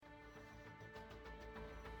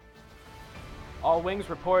All wings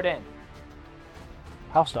report in.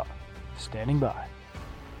 House Dog, standing by.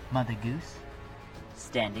 Mother Goose,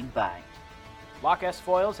 standing by. Lock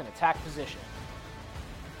S-foils in attack position.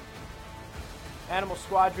 Animal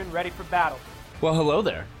Squadron ready for battle. Well, hello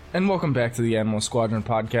there, and welcome back to the Animal Squadron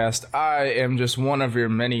podcast. I am just one of your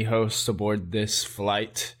many hosts aboard this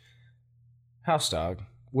flight, House Dog.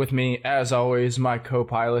 With me, as always, my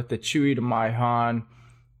co-pilot, the Chewie to my Han,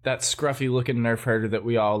 that scruffy-looking nerf herder that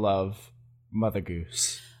we all love, Mother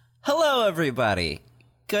Goose. Hello, everybody.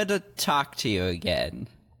 Good to talk to you again.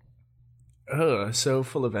 So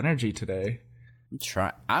full of energy today.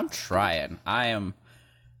 I'm trying. I am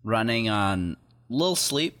running on little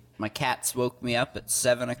sleep. My cats woke me up at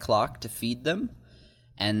 7 o'clock to feed them,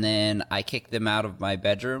 and then I kicked them out of my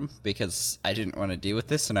bedroom because I didn't want to deal with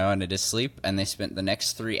this and I wanted to sleep, and they spent the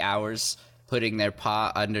next 3 hours putting their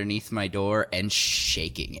paw underneath my door and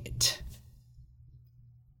shaking it.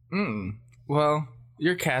 Well,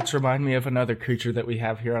 your cats remind me of another creature that we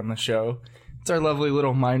have here on the show. It's our lovely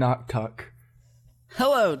little Minot Tuck.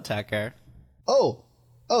 Hello, Tucker. Oh,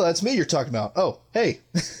 that's me you're talking about. Oh, hey.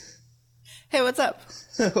 Hey, what's up?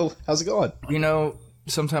 How's it going? You know,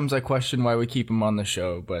 sometimes I question why we keep him on the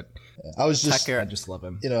show, but I Tucker, just love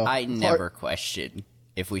him. I never question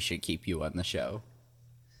if we should keep you on the show.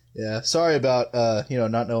 Yeah, sorry about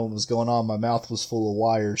not knowing what was going on. My mouth was full of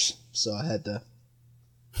wires, so I had to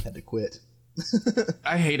quit.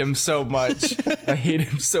 I hate him so much.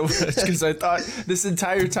 Because I thought this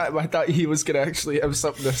entire time he was gonna actually have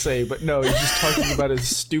something to say, but no, he's just talking about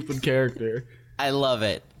his stupid character. I love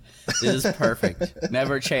it. This is perfect.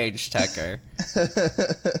 Never change, Tucker.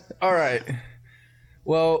 All right.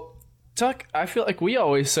 Well, Tuck, I feel like we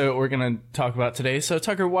always say what we're going to talk about today. So,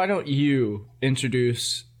 Tucker, why don't you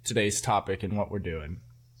introduce today's topic and what we're doing?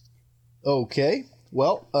 Okay.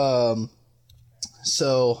 Well,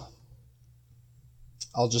 so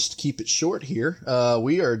I'll just keep it short here.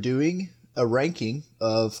 We are doing a ranking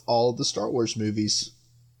of all of the Star Wars movies.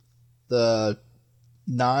 The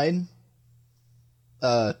 9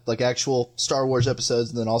 actual Star Wars episodes,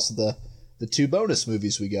 and then also the 2 bonus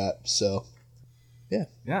movies we got. So,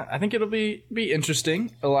 yeah, I think it'll be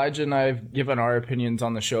interesting. Elijah and I have given our opinions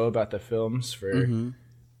on the show about the films for a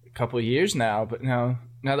couple of years now, but now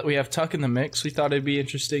that we have Tuck in the mix, we thought it'd be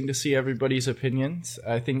interesting to see everybody's opinions.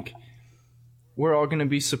 I think we're all going to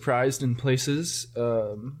be surprised in places.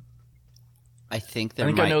 I think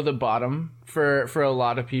I know the bottom for a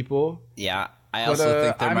lot of people. Yeah. I also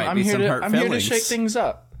think there might be some hurt feelings. I'm here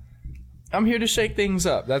to shake things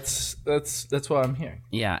up. That's why I'm here.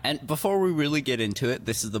 Yeah, and before we really get into it,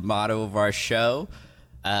 this is the motto of our show.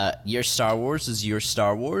 Your Star Wars is your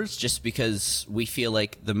Star Wars. Just because we feel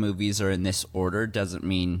like the movies are in this order doesn't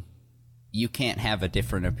mean you can't have a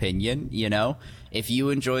different opinion, you know? If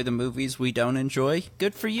you enjoy the movies we don't enjoy,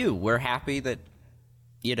 good for you. We're happy that,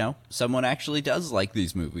 someone actually does like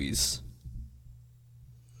these movies.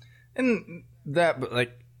 And that,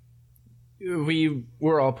 like, we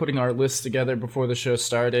were all putting our lists together before the show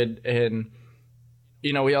started, and,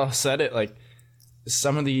 we all said it, like,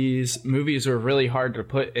 some of these movies are really hard to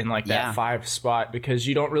put in, like, that 5 spot, because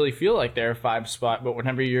you don't really feel like they're a 5 spot, but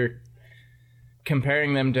whenever you're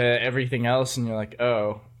comparing them to everything else, and you're like,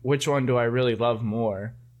 oh, which one do I really love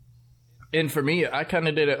more? And for me, I kind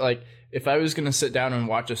of did it, like, if I was going to sit down and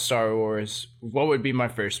watch a Star Wars, what would be my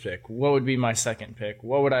first pick? What would be my second pick?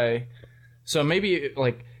 What would I... So maybe,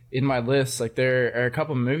 like, in my list, like, there are a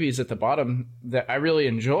couple movies at the bottom that I really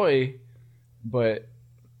enjoy, but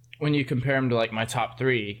when you compare them to, like, my top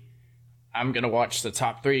 3, I'm going to watch the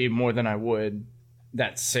top 3 more than I would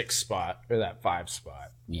that 6 spot or that 5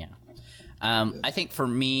 spot. Yeah. I think for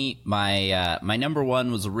me, my number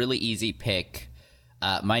 1 was a really easy pick.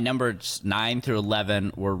 My numbers 9 through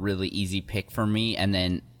 11 were really easy pick for me, and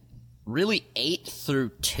then really 8 through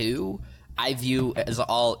 2 I view as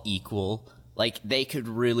all equal. Like, they could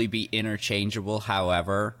really be interchangeable,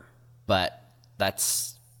 however, but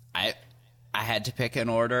I had to pick an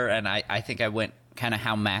order, and I think I went kind of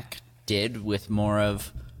how Mac did, with more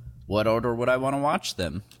of what order would I want to watch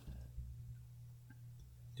them.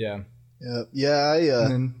 Yeah.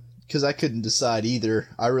 Because I couldn't decide either.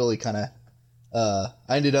 I really kind of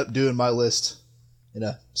I ended up doing my list in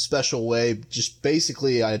a special way. Just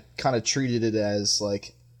basically, I kind of treated it as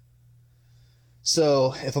like,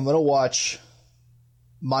 so if I'm going to watch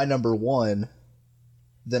my number 1,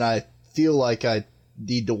 then I feel like I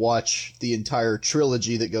need to watch the entire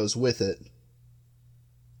trilogy that goes with it.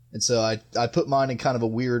 And so I put mine in kind of a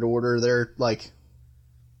weird order. They're like,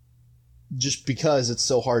 just because it's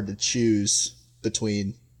so hard to choose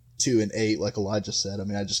between 2 and 8, like Elijah said. I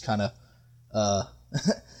mean, I just kind of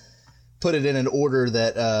put it in an order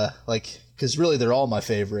that because really they're all my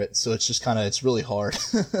favorite, so it's just it's really hard.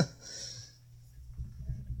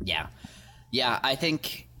 Yeah, I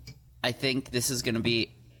think this is going to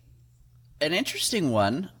be an interesting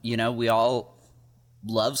one. You know, we all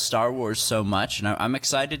love Star Wars so much, and I'm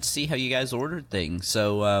excited to see how you guys ordered things.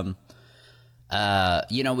 So,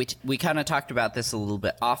 you know, we kind of talked about this a little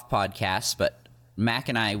bit off podcast, but Mac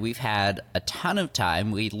and I, we've had a ton of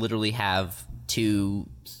time. We literally have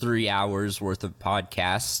 2-3 hours worth of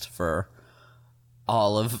podcast for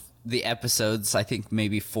all of the episodes. I think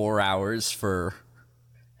maybe 4 hours for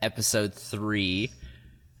episode 3,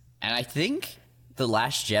 and I think The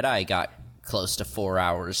Last Jedi got close to 4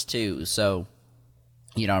 hours too. So,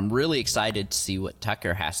 you know, I'm really excited to see what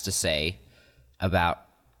Tucker has to say about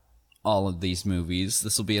all of these movies.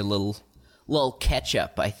 This will be a little catch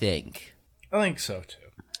up, I think. I think so too.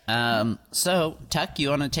 So Tuck, you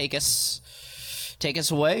want to take us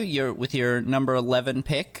away? With your number 11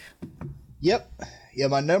 pick. Yep. Yeah,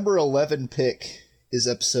 my number 11 pick is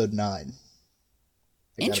episode 9.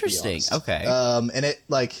 Interesting. Okay. And it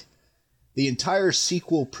the entire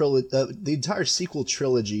sequel trilogy,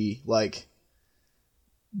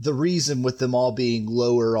 the reason with them all being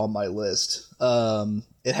lower on my list,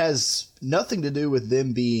 it has nothing to do with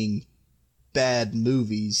them being bad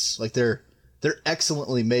movies. They're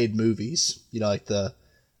excellently made movies. You know, the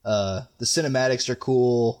cinematics are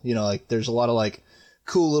cool. You know, there's a lot of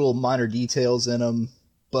cool little minor details in them,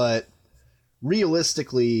 but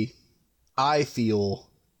realistically, I feel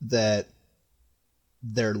that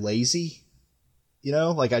they're lazy. You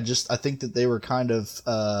know, I think that they were kind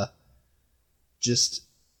of just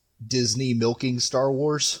Disney milking Star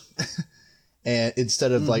Wars, and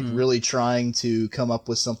instead of really trying to come up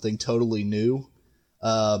with something totally new.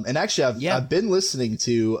 And actually, I've been listening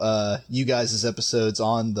to you guys' episodes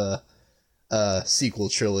on the sequel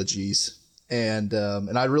trilogies, and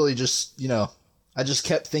I really just I just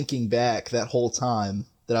kept thinking back that whole time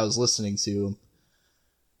that I was listening to them,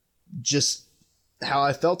 just how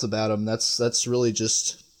I felt about them. That's really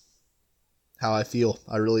just how I feel.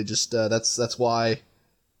 I really just that's why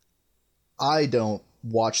I don't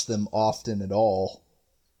watch them often at all,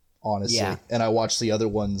 honestly. Yeah. And I watch the other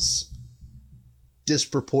ones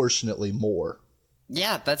disproportionately more.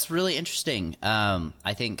 Yeah, that's really interesting.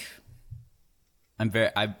 I think I'm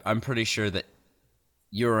pretty sure that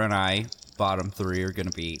you and I, bottom 3, are going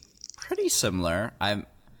to be pretty similar. I'm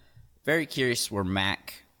very curious to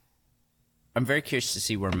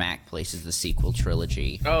see where Mac places the sequel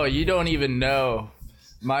trilogy. Oh, you don't even know.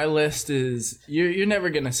 My list is you're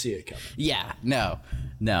never gonna see it coming. Yeah, no.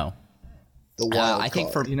 The wild I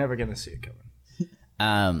think card. You're never gonna see it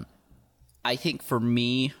coming. I think for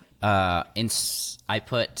me, I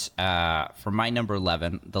put for my number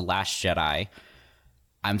 11, The Last Jedi.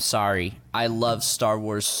 I'm sorry, I love Star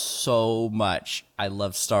Wars so much. Damn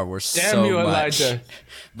you, Elijah.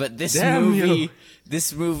 But this Damn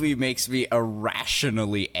this movie makes me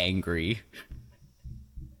irrationally angry.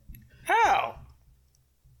 How?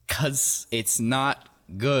 'Cause it's not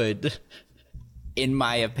good, in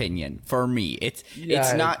my opinion. For me, it's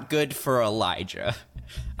not good for Elijah.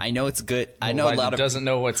 I know it's good. I know Elijah a lot of doesn't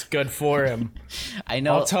know what's good for him. I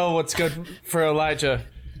know. I'll tell what's good for Elijah.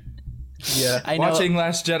 Yeah. I know. Watching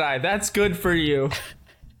Last Jedi, that's good for you.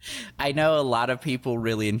 I know a lot of people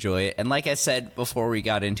really enjoy it, and like I said before we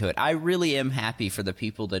got into it, I really am happy for the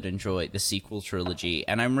people that enjoy the sequel trilogy,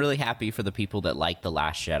 and I'm really happy for the people that like The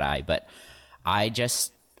Last Jedi, but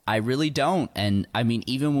I really don't. And I mean,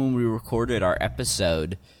 even when we recorded our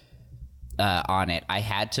episode on it, I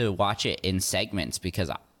had to watch it in segments because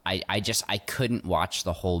I couldn't watch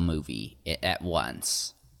the whole movie at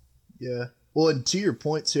once. Yeah. Well, and to your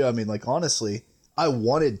point too, I mean, honestly, I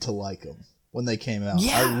wanted to like them when they came out.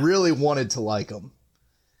 Yeah. I really wanted to like them,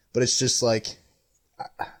 but it's just I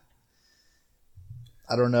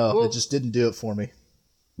don't know. Well, it just didn't do it for me.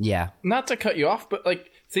 Yeah. Not to cut you off, but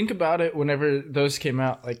think about it. Whenever those came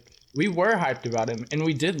out, we were hyped about them, and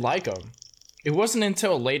we did like them. It wasn't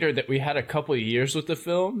until later that we had a couple of years with the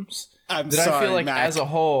films I'm that sorry, I feel like, Mac. as a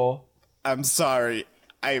whole, I'm sorry.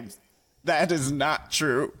 That is not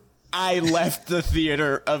true. I left the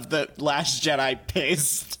theater of The Last Jedi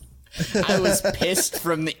pissed. I was pissed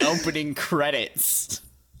from the opening credits.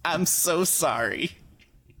 I'm so sorry.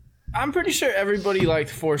 I'm pretty sure everybody liked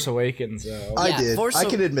Force Awakens, though. I Yeah, did. I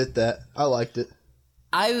can admit that. I liked it.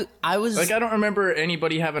 I was I don't remember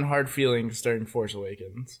anybody having hard feelings during Force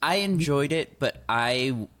Awakens. I enjoyed it, but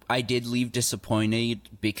I did leave disappointed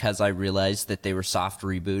because I realized that they were soft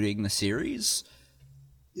rebooting the series.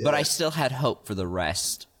 Yeah. But I still had hope for the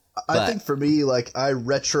rest. I think for me, I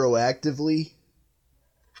retroactively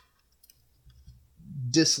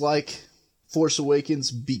dislike Force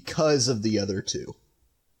Awakens because of the other two,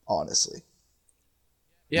 honestly.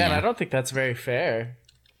 Yeah, and Yeah. I don't think that's very fair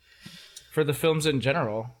for the films in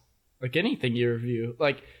general. Like anything you review,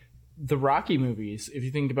 like the Rocky movies. If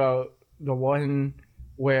you think about the one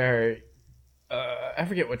where I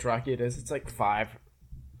forget which Rocky it is. It's like 5.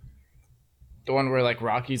 The one where like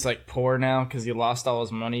Rocky's like poor now because he lost all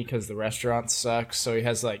his money because the restaurant sucks. So he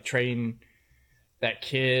has to like train that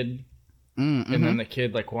kid, and then the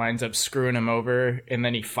kid like winds up screwing him over, and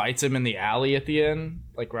then he fights him in the alley at the end,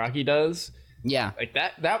 like Rocky does. Yeah. Like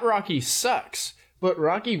that Rocky sucks. But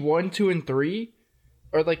Rocky 1, 2, and 3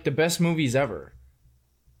 are like the best movies ever.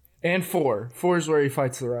 And 4. 4 is where he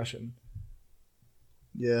fights the Russian.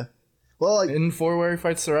 Yeah. Well, like, In 4 where he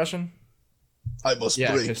fights the Russian? I must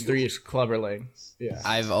Yeah, break because you. 3 is Clubberlang. Yeah.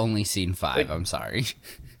 I've only seen 5. I'm sorry.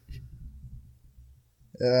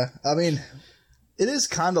 Yeah, I mean, it is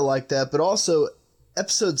kind of like that, but also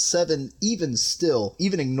episode 7, even still,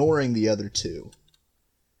 even ignoring the other two,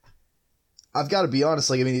 I've got to be honest,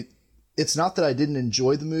 like, I mean, it's not that I didn't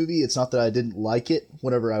enjoy the movie, it's not that I didn't like it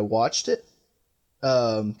whenever I watched it,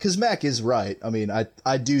 because Mac is right. I mean,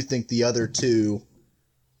 I do think the other two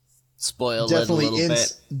Spoiled it a little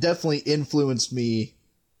bit. definitely influenced me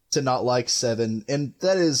to not like 7, and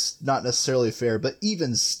that is not necessarily fair, but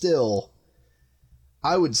even still,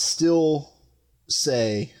 I would still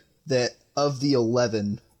say that of the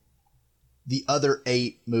 11, the other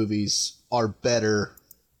 8 movies are better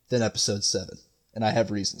than episode 7, and I have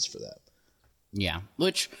reasons for that. Yeah,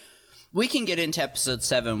 which we can get into episode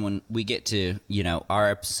 7 when we get to, our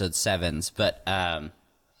episode 7s, but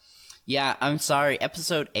yeah, I'm sorry,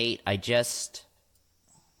 episode 8,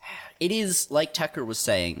 it is, like Tucker was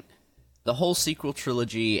saying, the whole sequel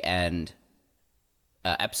trilogy and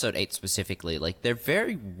episode 8 specifically, like, they're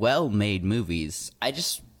very well-made movies. I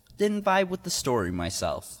just didn't vibe with the story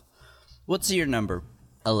myself. What's your number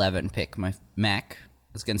 11 pick, my Mac?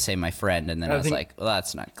 I was going to say my friend, and then I was think- like, well,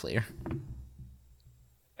 that's not clear.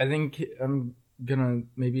 I think I'm gonna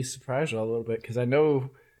maybe surprise y'all a little bit because I know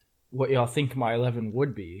what y'all think my 11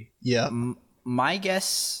 would be. Yeah, My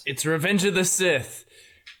guess, It's Revenge of the Sith.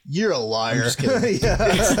 you're a liar. I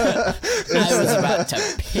was about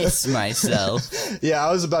to piss myself. Yeah,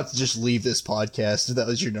 I was about to just leave this podcast if that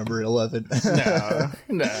was your number 11.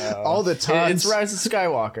 No. All the times. It's Rise of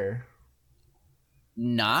Skywalker.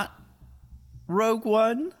 Not Rogue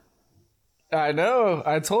One? I know.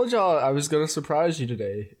 I told y'all I was gonna surprise you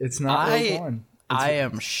today. It's not Rogue One. I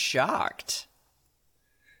am shocked.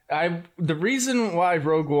 The reason why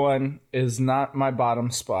Rogue One is not my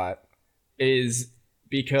bottom spot is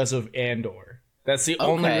because of Andor. That's the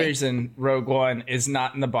only Okay. reason Rogue One is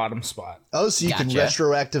not in the bottom spot. Oh, so you can Gotcha.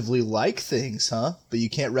 retroactively like things, huh? But you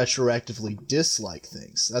can't retroactively dislike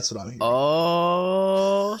things. That's what I'm hearing.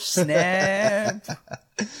 Oh, snap.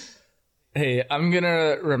 Hey, I'm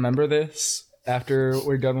gonna remember this after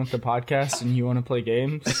we're done with the podcast and you want to play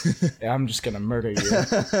games. I'm just gonna murder you.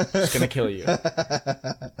 Just gonna kill you. Over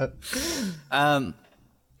So- and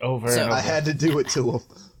over. I had to do it to him.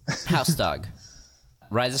 House Dog.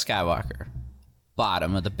 Rise of Skywalker.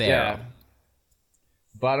 Bottom of the barrel. Yeah.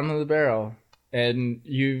 Bottom of the barrel. And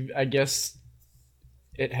I guess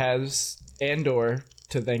it has Andor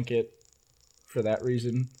to thank it for that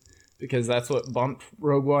reason. Because that's what bumped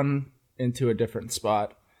Rogue One into a different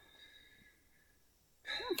spot.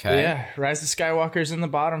 But Okay. yeah, Rise of Skywalker's in the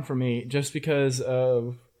bottom for me just because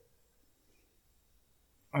of,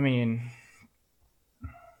 I mean,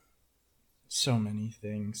 so many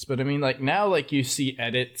things. But I mean, like now, like you see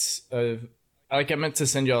edits of, like I meant to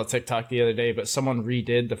send y'all a TikTok the other day, but someone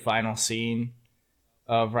redid the final scene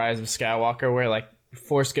of Rise of Skywalker where like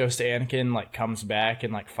Force Ghost Anakin like comes back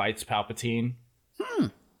and like fights Palpatine.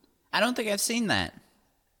 I don't think I've seen that.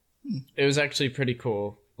 It was actually pretty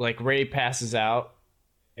cool. Like Rey passes out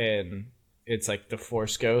and it's like the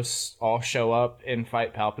Force Ghosts all show up and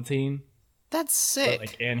fight Palpatine. That's sick. But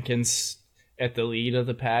like Anakin's at the lead of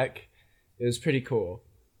the pack. It was pretty cool.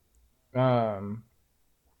 That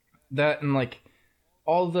and like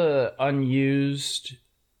all the unused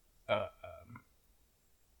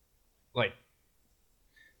like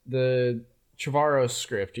the Trevorrow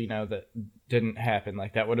script, that didn't happen.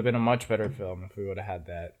 Like that would have been a much better film if we would have had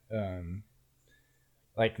that.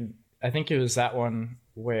 Like I think it was that one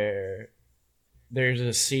where there's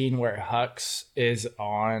a scene where Hux is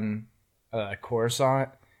on Coruscant,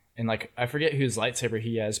 and like I forget whose lightsaber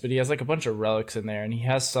he has, but he has like a bunch of relics in there, and he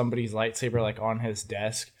has somebody's lightsaber like on his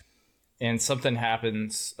desk, and something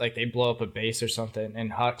happens, like they blow up a base or something,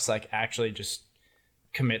 and Hux like actually just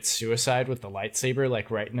commits suicide with the lightsaber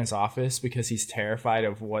like right in his office because he's terrified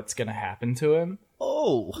of what's gonna happen to him.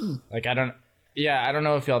 Oh, Like, I don't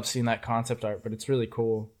know if y'all have seen that concept art, but it's really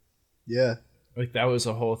cool. Yeah. Like, that was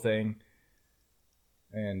a whole thing.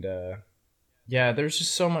 And, yeah, there's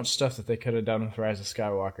just so much stuff that they could have done with Rise of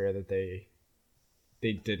Skywalker that they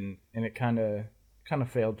didn't. And it kind of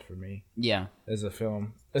failed for me yeah. as a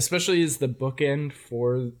film. Especially as the bookend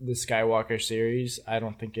for the Skywalker series. I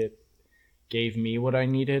don't think it gave me what I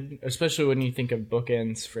needed. Especially when you think of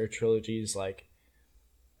bookends for trilogies like...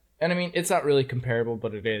 And I mean, it's not really comparable,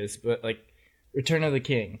 but it is. But, like, Return of the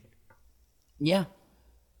King. Yeah.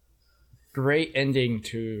 Great ending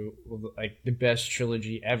to, like, the best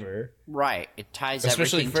trilogy ever. Right. It ties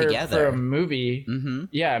Especially everything for together. a movie. Mm-hmm.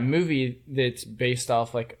 Yeah, a movie that's based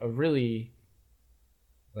off, like, a really,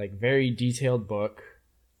 like, very detailed book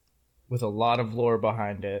with a lot of lore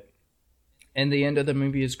behind it. And the end of the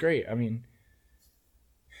movie is great. I mean,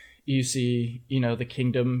 you see, the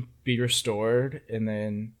kingdom be restored, and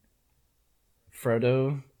then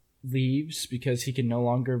Frodo leaves because he can no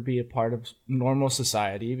longer be a part of normal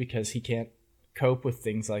society because he can't cope with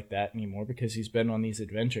things like that anymore because he's been on these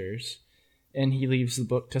adventures, and he leaves the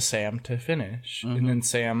book to Sam to finish. And then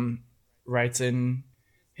Sam writes in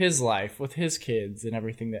his life with his kids and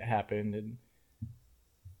everything that happened, and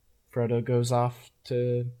Frodo goes off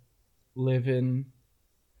to live in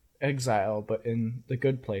exile, but in the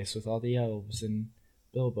good place with all the elves and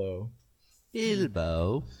Bilbo.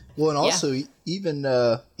 Bilbo. Well, and also even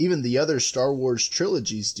the other Star Wars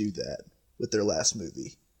trilogies do that with their last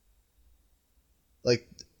movie. Like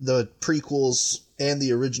the prequels and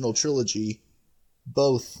the original trilogy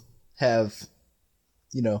both have,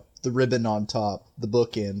 the ribbon on top, the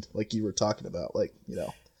bookend, like you were talking about. Like,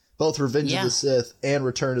 both Revenge of the Sith and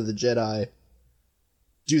Return of the Jedi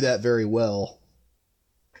do that very well.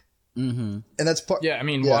 Mm-hmm. And that's part. Yeah, I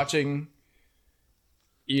mean, watching,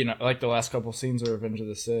 like the last couple scenes of Revenge of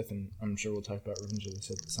the Sith, and I'm sure we'll talk about Revenge of the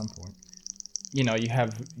Sith at some point. You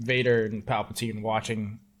have Vader and Palpatine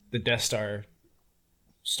watching the Death Star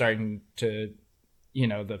starting to,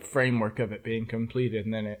 the framework of it being completed,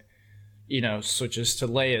 and then it, switches to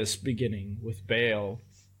Leia's beginning with Bail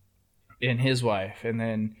and his wife, and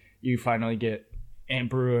then you finally get Aunt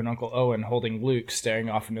Beru and Uncle Owen holding Luke staring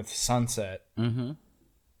off into the sunset. Mm-hmm.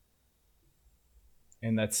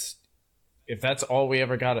 And if that's all we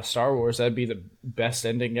ever got of Star Wars, that'd be the best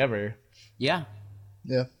ending ever. Yeah.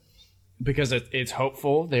 Yeah. Because it's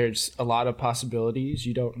hopeful. There's a lot of possibilities.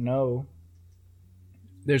 You don't know.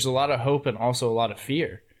 There's a lot of hope and also a lot of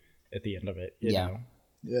fear at the end of it. You know?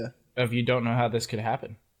 Yeah. Of you don't know how this could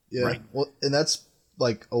happen. Yeah. Right. Well, and that's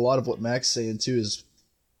like a lot of what Mac's saying too is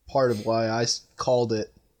part of why I called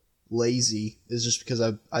it lazy, is just because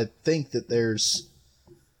I think that there's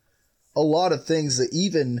a lot of things that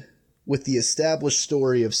even with the established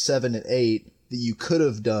story of 7 and 8 that you could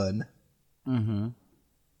have done,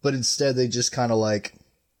 but instead they just kind of like,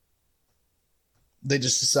 they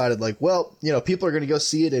just decided like, well, people are going to go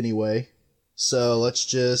see it anyway, so let's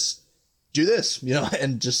just do this,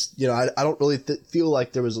 and just, I don't really feel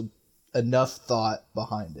like there was enough thought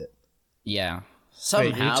behind it. Yeah.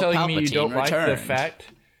 Somehow, wait, you're telling me you don't returned. like the fact?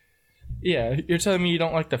 Yeah, you're telling me you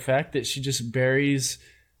don't like the fact that she just buries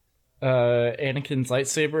Anakin's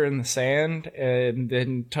lightsaber in the sand and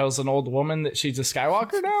then tells an old woman that she's a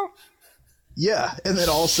Skywalker now? Yeah, and then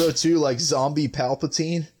also too, like, zombie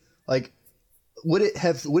Palpatine. Like, would it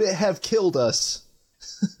have killed us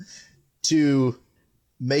to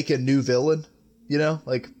make a new villain?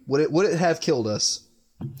 Like, would it have killed us?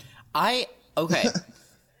 Okay.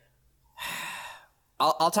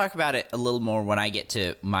 I'll talk about it a little more when I get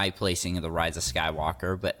to my placing of the Rise of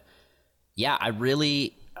Skywalker, but yeah, I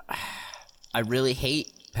really hate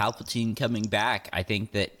Palpatine coming back. I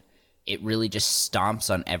think that it really just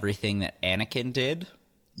stomps on everything that Anakin did.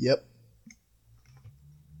 Yep.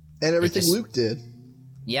 And everything Luke did.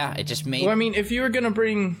 Yeah, it just made... Well, I mean, if you were going to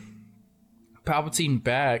bring Palpatine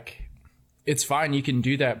back, it's fine, you can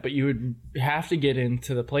do that, but you would have to get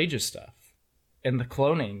into the Plagueis stuff and the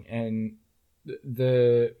cloning and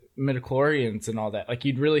the midichlorians and all that. Like,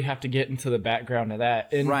 you'd really have to get into the background of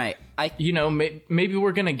that. And, right. Maybe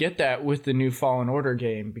we're going to get that with the new Fallen Order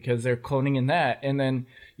game because they're cloning in that. And then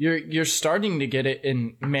you're starting to get it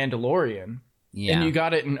in Mandalorian. Yeah. And you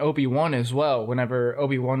got it in Obi-Wan as well, whenever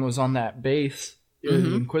Obi-Wan was on that base,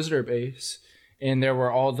 the Inquisitor base, and there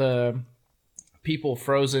were all the people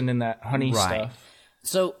frozen in that honey stuff.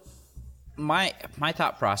 So my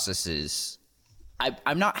thought process is,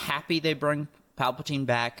 I'm not happy they bring Palpatine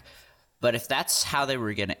back, but if that's how they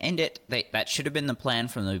were going to end it, that should have been the plan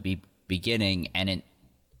from the beginning, and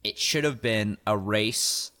it should have been a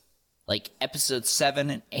race, Like, episodes 7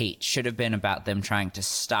 and 8 should have been about them trying to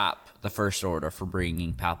stop the First Order from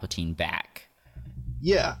bringing Palpatine back.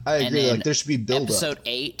 Yeah, I And agree. then Like, there should be build episode up.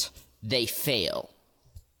 8, they fail.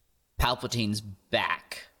 Palpatine's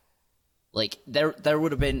back. Like, there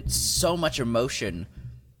would have been so much emotion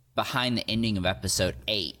behind the ending of episode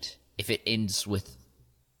 8 if it ends with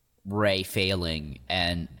Rey failing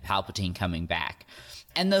and Palpatine coming back.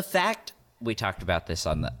 And the fact, we talked about this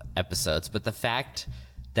on the episodes, but the fact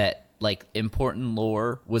that, like, important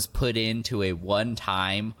lore was put into a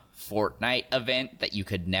one-time Fortnite event that you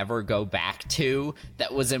could never go back to,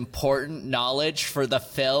 that was important knowledge for the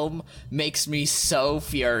film, makes me so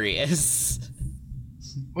furious.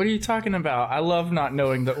 What are you talking about? I love not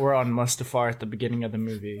knowing that we're on Mustafar at the beginning of the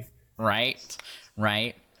movie. Right?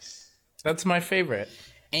 That's my favorite.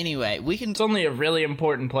 Anyway, we can... It's only a really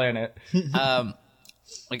important planet.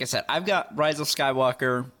 Like I said, I've got Rise of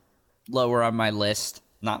Skywalker lower on my list.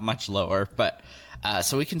 Not much lower, but...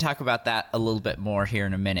 so we can talk about that a little bit more here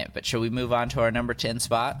in a minute. But shall we move on to our number 10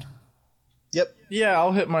 spot? Yep. Yeah,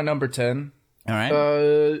 I'll hit my number 10. All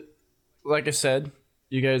right. Like I said,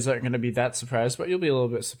 you guys aren't going to be that surprised, but you'll be a little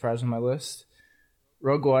bit surprised with my list.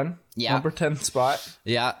 Rogue One, Yeah. number 10 spot.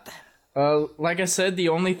 Yeah. Like I said, the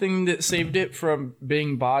only thing that saved it from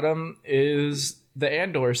being bottom is the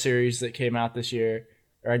Andor series that came out this year,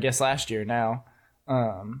 or I guess last year now.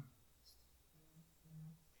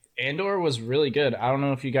 Andor was really good. I don't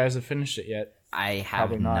know if you guys have finished it yet. I have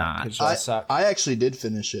Probably not. 'cause y'all suck. I actually did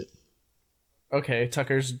finish it. Okay,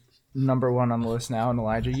 Tucker's number 1 on the list now, and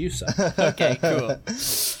Elijah, you suck. Okay, cool.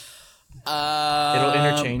 It'll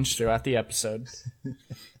interchange throughout the episode.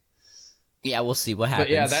 Yeah, we'll see what happens.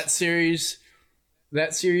 But yeah, that series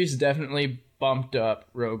definitely bumped up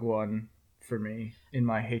Rogue One for me in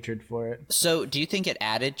my hatred for it. So, do you think it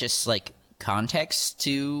added just, like, context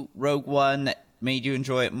to Rogue One that made you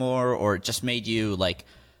enjoy it more, or it just made you, like,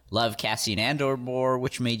 love Cassian Andor more,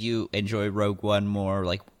 which made you enjoy Rogue One more?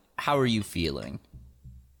 Like, how are you feeling?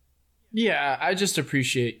 Yeah, I just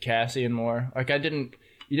appreciate Cassian more. Like, you didn't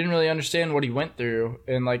really understand what he went through.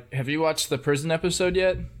 And, like, have you watched the prison episode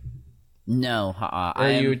yet? No,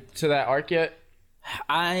 Are you to that arc yet?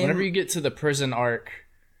 I'm Whenever you get to the prison arc,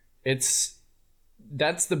 that's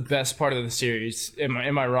the best part of the series.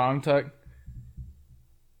 Am I wrong, Tuck?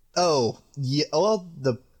 Oh, yeah. Well,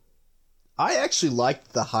 I actually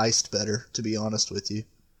liked the heist better, to be honest with you.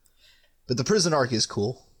 But the prison arc is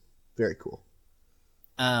cool. Very cool.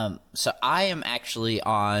 So I am actually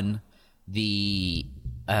on the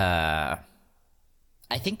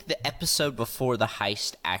I think the episode before the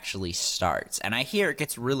heist actually starts, and I hear it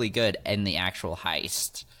gets really good in the actual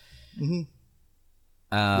heist. Mm-hmm.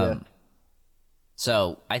 Yeah.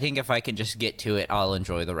 So I think if I can just get to it, I'll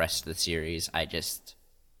enjoy the rest of the series. I just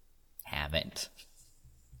haven't.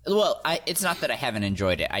 Well, it's not that I haven't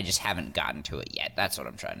enjoyed it. I just haven't gotten to it yet. That's what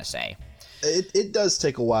I'm trying to say. It does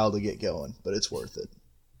take a while to get going, but it's worth it.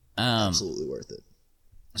 Absolutely worth it.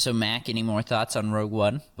 So, Mac, any more thoughts on Rogue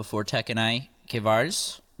One before Tech and I give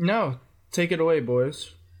ours? No. Take it away,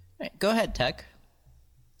 boys. All right, go ahead, Tech.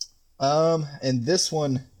 And this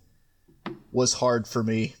one was hard for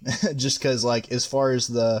me, just because, like, as far as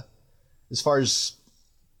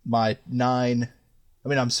my 9, I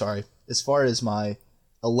mean, I'm sorry, as far as my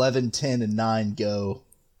 11, 10, and 9 go,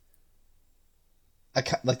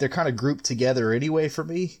 they're kind of grouped together anyway for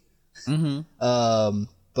me. Mm-hmm.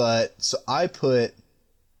 But so I put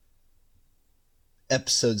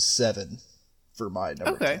episode 7 for my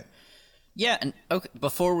number 10. Yeah, and okay,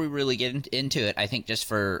 before we really get into it, I think just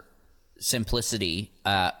for simplicity,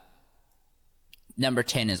 number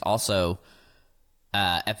 10 is also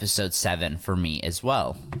episode 7 for me as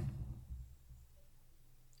well.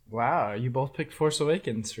 Wow, you both picked Force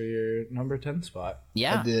Awakens for your number 10 spot.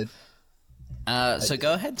 Yeah. I did. So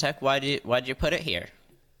go ahead, Tech. Why'd you put it here?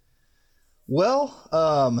 Well,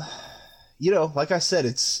 like I said,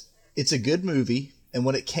 it's a good movie, and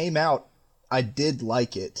when it came out, I did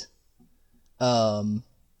like it. But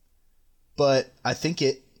I think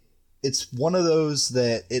it's one of those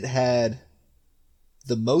that it had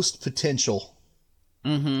the most potential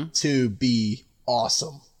to be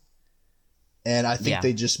awesome. And I think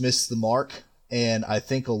they just missed the mark, and I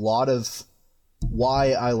think a lot of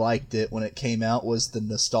why I liked it when it came out was the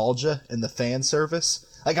nostalgia and the fan service.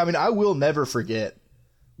 Like, I mean, I will never forget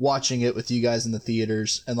watching it with you guys in the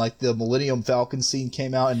theaters, and like the Millennium Falcon scene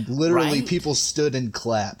came out, and literally people stood and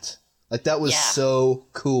clapped. Like, that was so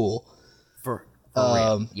cool. For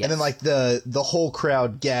real. Yes. And then like the whole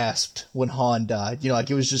crowd gasped when Han died.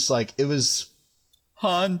 Like, it was just like, it was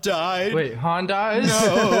Han died. Wait, Han dies?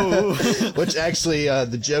 No. Which actually,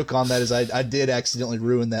 the joke on that is I did accidentally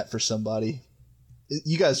ruin that for somebody.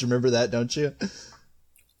 You guys remember that, don't you?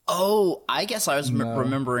 Oh, I guess I was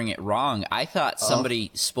remembering it wrong. I thought somebody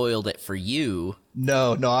spoiled it for you.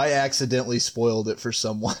 No, I accidentally spoiled it for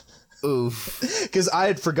someone. Oof. Because I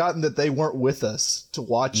had forgotten that they weren't with us to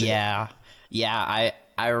watch it. Yeah,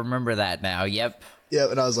 I remember that now. Yep. Yeah,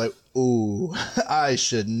 and I was like, ooh, I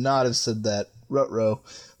should not have said that. Ruh-roh.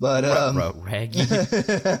 But, Reggie.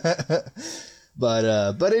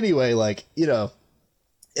 but anyway, like, you know,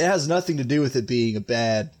 it has nothing to do with it being a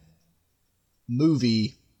bad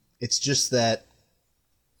movie. It's just that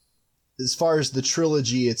as far as the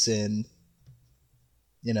trilogy it's in,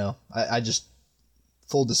 you know, I just,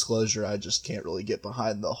 full disclosure, I just can't really get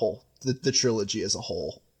behind the trilogy as a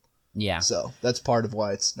whole. Yeah. So that's part of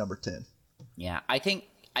why it's number 10. Yeah, I think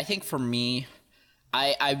for me,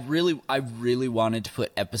 I really wanted to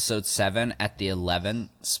put episode 7 at the 11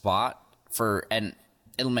 spot and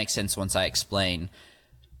it'll make sense once I explain.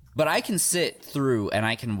 But I can sit through and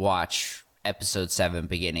I can watch episode 7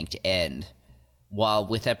 beginning to end. While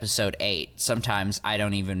with episode 8, sometimes I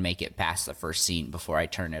don't even make it past the first scene before I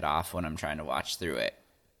turn it off when I'm trying to watch through it.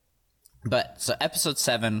 But so episode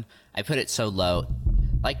 7, I put it so low.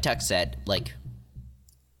 Like Tuck said, like,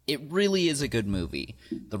 it really is a good movie.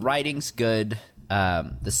 The writing's good.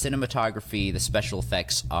 The cinematography, the special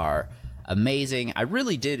effects are amazing. I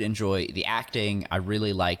really did enjoy the acting. I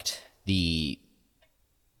really liked the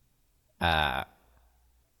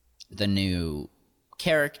new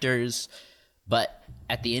characters. But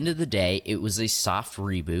at the end of the day, it was a soft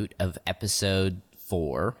reboot of episode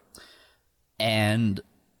 4. And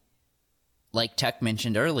like Tuck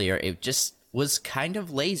mentioned earlier, it just was kind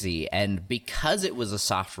of lazy. And because it was a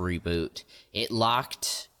soft reboot, it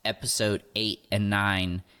locked episode 8 and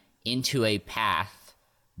 9 into a path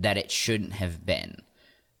that it shouldn't have been.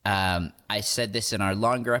 I said this in our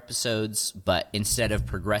longer episodes, but instead of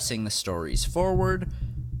progressing the stories forward,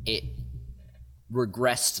 it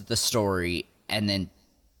regressed the story, and then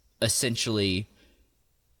essentially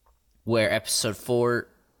where episode 4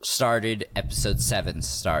 started, episode 7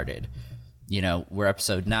 started. You know, where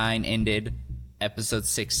episode 9 ended, episode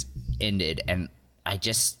 6 ended, and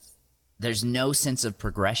there's no sense of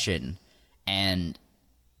progression, and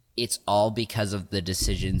it's all because of the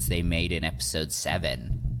decisions they made in episode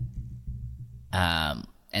 7.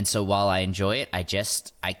 And so while I enjoy it, I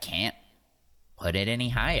can't put it any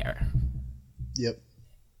higher. Yep.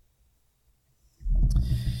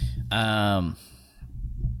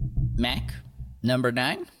 Mac, number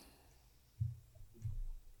 9?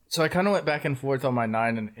 So I kind of went back and forth on my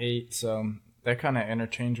 9 and 8, so they're kind of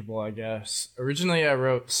interchangeable, I guess. Originally, I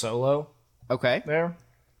wrote Solo Okay. there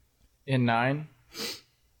in 9,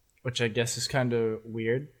 which I guess is kind of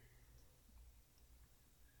weird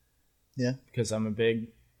Yeah. because I'm a big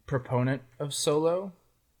proponent of Solo.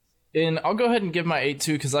 And I'll go ahead and give my 8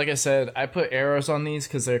 too, because like I said, I put arrows on these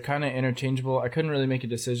because they're kind of interchangeable. I couldn't really make a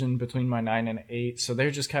decision between my 9 and 8, so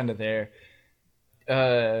they're just kind of there.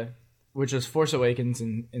 Which was Force Awakens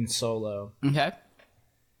and Solo. Okay.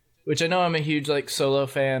 Which I know I'm a huge like Solo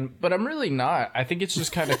fan, but I'm really not. I think it's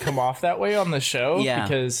just kind of come off that way on the show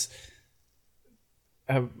because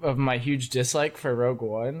of my huge dislike for Rogue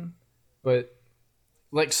One. But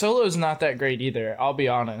like Solo's not that great either, I'll be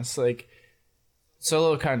honest. Like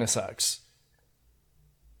Solo kind of sucks.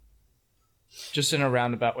 Just in a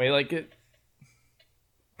roundabout way. Like it,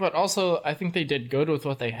 but also I think they did good with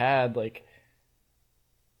what they had. Like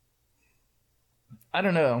I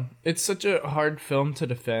don't know. It's such a hard film to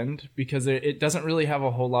defend because it doesn't really have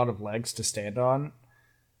a whole lot of legs to stand on.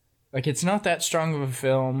 Like, it's not that strong of a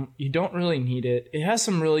film. You don't really need it. It has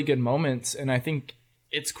some really good moments, and I think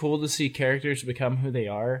it's cool to see characters become who they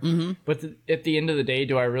are. Mm-hmm. But at the end of the day,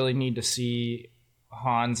 do I really need to see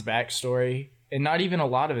Han's backstory? And not even a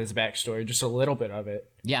lot of his backstory, just a little bit of it.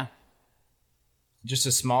 Yeah. Just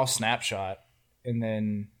a small snapshot. And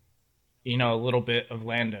then, you know, a little bit of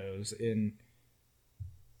Lando's in...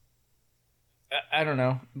 I don't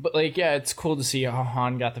know, but like, yeah, it's cool to see how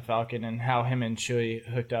Han got the Falcon and how him and Chewie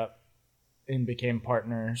hooked up and became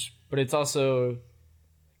partners. But it's also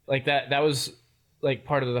like that was like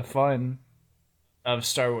part of the fun of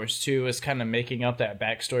Star Wars 2 is kind of making up that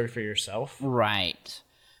backstory for yourself. Right.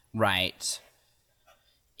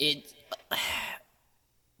 It,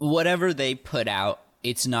 whatever they put out,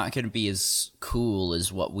 it's not going to be as cool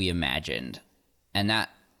as what we imagined, and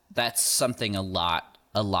that's something a lot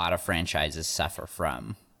of franchises suffer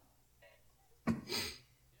from.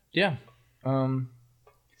 Yeah. I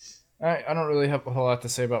don't really have a whole lot to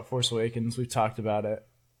say about Force Awakens. We've talked about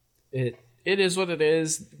it. it is what it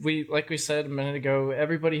is. Like we said a minute ago,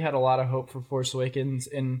 everybody had a lot of hope for Force Awakens,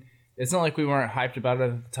 and it's not like we weren't hyped about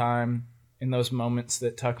it at the time in those moments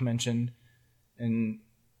that Tuck mentioned, and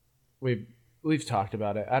we've talked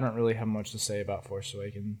about it. I don't really have much to say about Force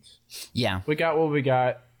Awakens. Yeah. We got what we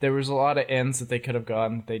got. There was a lot of ends that they could have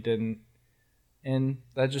gone that they didn't, and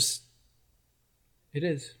that just it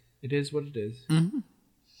is. It is what it is.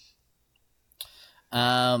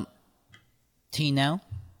 Tino,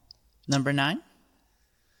 number 9.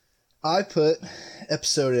 I put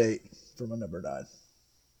episode 8 for my number 9.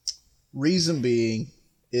 Reason being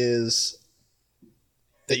is,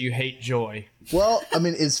 That you hate joy. well, I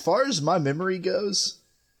mean, as far as my memory goes,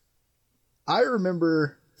 I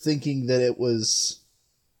remember thinking that it was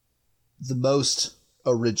the most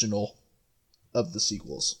original of the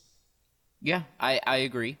sequels. Yeah, I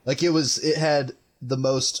agree. Like it had the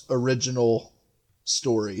most original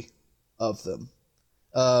story of them.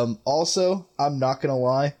 Also, I'm not gonna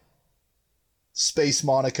lie, Space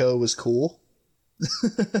Monaco was cool.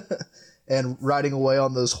 And riding away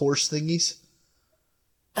on those horse thingies.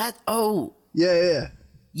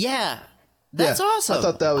 Yeah. That's awesome. I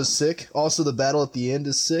thought that was sick. Also, the battle at the end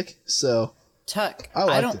is sick. So Tuck, I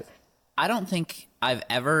liked it. I don't think I've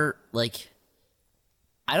ever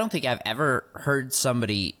heard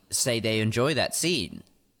somebody say they enjoy that scene.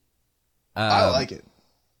 I like it.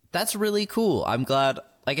 That's really cool. I'm glad.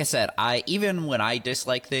 Like I said, even when I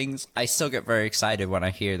dislike things, I still get very excited when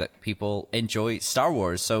I hear that people enjoy Star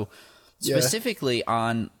Wars. So specifically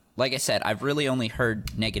on, like I said, I've really only heard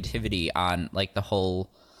negativity on like the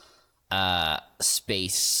whole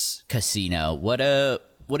space casino. What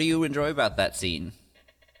do you enjoy about that scene?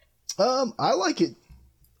 I like it.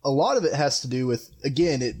 A lot of it has to do with,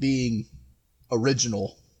 again, it being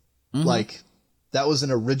original. Like, that was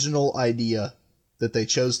an original idea that they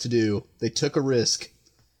chose to do. They took a risk.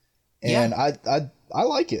 And I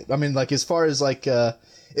like it. I mean, like, as far as, like, it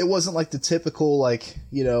wasn't like the typical, like,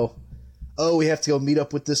 you know, oh, we have to go meet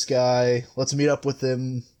up with this guy. Let's meet up with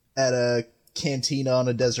him at a cantina on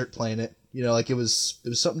a desert planet. You know, like, it was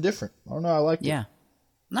something different. I don't know. I liked it. Yeah.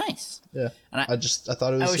 Nice. Yeah. And I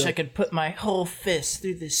thought it was I wish sick. I could put my whole fist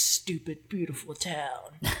through this stupid, beautiful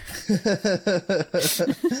town.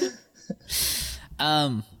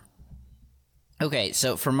 Okay,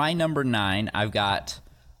 so for my number 9, I've got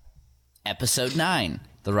Episode 9,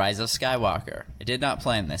 The Rise of Skywalker. I did not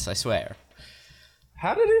plan this, I swear.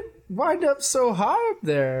 How did it wind up so high up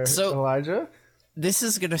there, So- Elijah? This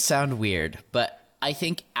is going to sound weird, but I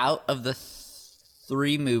think out of the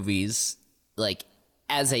 3 movies, like,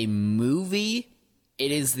 as a movie,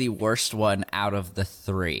 it is the worst one out of the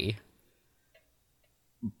 3.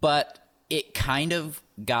 But it kind of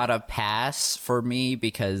got a pass for me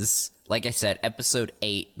because, like I said, Episode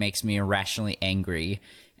 8 makes me irrationally angry,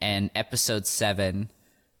 and Episode 7,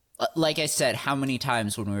 like I said, how many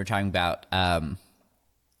times when we were talking about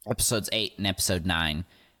Episodes 8 and Episode 9,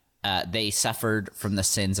 they suffered from the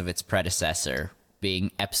sins of its predecessor,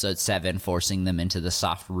 being Episode 7 forcing them into the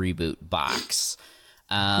soft reboot box.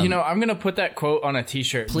 You know, I'm going to put that quote on a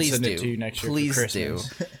t-shirt and Please send do. it to you next year Please for do.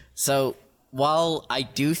 Christmas. So, while I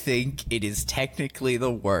do think it is technically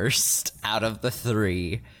the worst out of the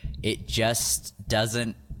 3, it just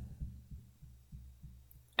doesn't...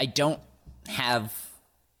 I don't have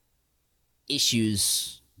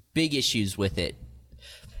big issues with it.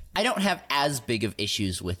 I don't have as big of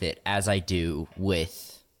issues with it as I do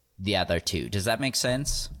with the other 2. Does that make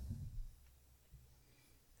sense?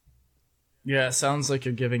 Yeah, it sounds like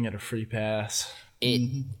you're giving it a free pass.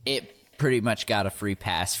 It pretty much got a free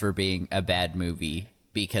pass for being a bad movie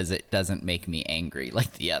because it doesn't make me angry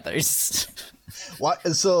like the others. Why?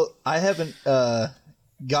 So I haven't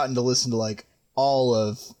gotten to listen to like all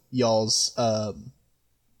of y'all's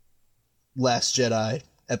Last Jedi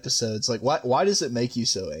episodes. Like, why does it make you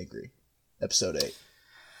so angry? Episode 8.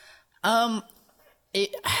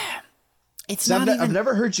 It's not even... I've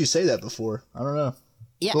never heard you say that before. I don't know.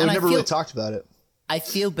 Yeah, Well, and we I never feel, really talked about it. I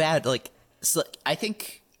feel bad. Like, so, I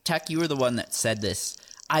think, Tuck, you were the one that said this.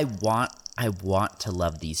 I want to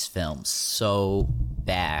love these films so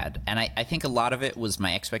bad. And I think a lot of it was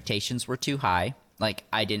my expectations were too high. Like,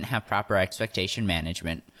 I didn't have proper expectation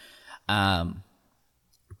management. But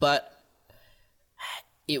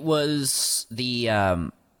it was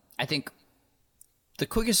I think the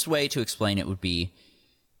quickest way to explain it would be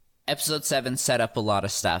Episode 7 set up a lot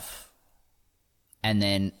of stuff. And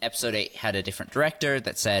then Episode 8 had a different director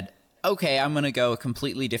that said, okay, I'm going to go a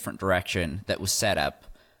completely different direction that was set up.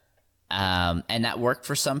 And that worked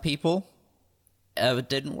for some people. It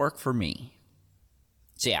didn't work for me.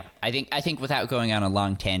 So yeah, I think without going on a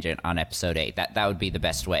long tangent on Episode 8, that would be the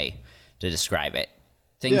best way to describe it.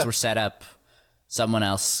 Things Yeah. were set up. Someone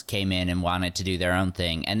else came in and wanted to do their own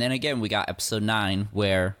thing. And then again, we got episode 9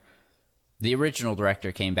 where the original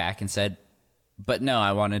director came back and said, but no,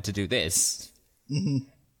 I wanted to do this. Mm-hmm.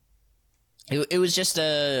 It was just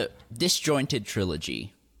a disjointed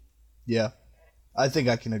trilogy. Yeah. I think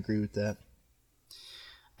I can agree with that.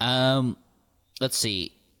 Let's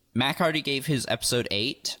see. Mac already gave his episode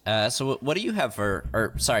 8. So what do you have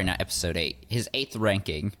or sorry, not episode 8, his 8th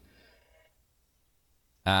ranking.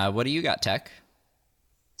 What do you got, Tech?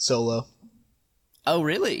 Solo. Oh,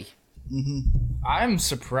 really? I'm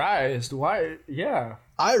surprised. Why? Yeah.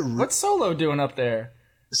 What's What's Solo doing up there?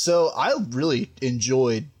 So I really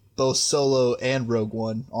enjoyed both Solo and Rogue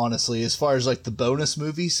One, honestly. As far as like the bonus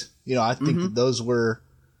movies, you know, I think that those were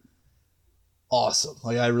awesome.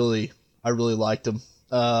 Like I really liked them.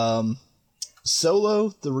 Solo,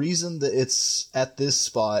 the reason that it's at this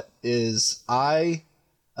spot is I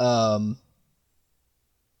don't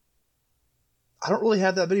really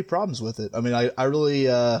have that many problems with it. I mean, I really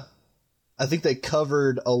I think they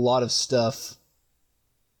covered a lot of stuff,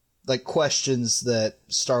 like questions that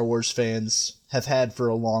Star Wars fans have had for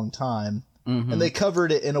a long time, and they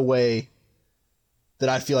covered it in a way that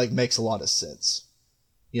I feel like makes a lot of sense.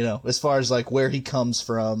 You know, as far as like where he comes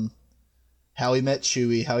from, how he met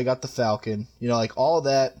Chewie, how he got the Falcon, you know, like all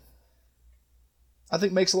that, I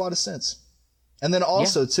think makes a lot of sense. And then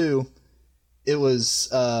also too, it was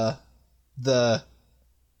the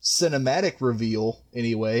cinematic reveal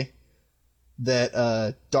anyway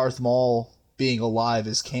that Darth Maul being alive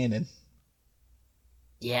is canon.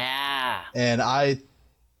 Yeah. And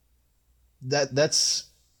that's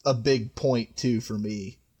a big point too for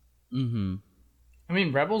me. Mm-hmm. I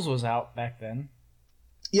mean, Rebels was out back then.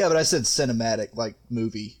 Yeah, but I said cinematic, like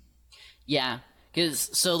movie. Yeah, because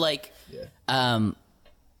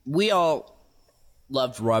we all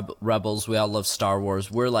loved Rebels. We all love Star Wars.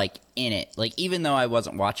 We're like in it. Like even though I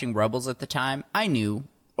wasn't watching Rebels at the time, I knew,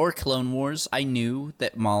 or Clone Wars, I knew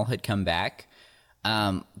that Maul had come back.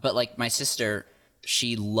 But like my sister,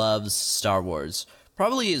 she loves Star Wars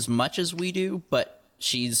probably as much as we do, but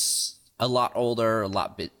she's a lot older, a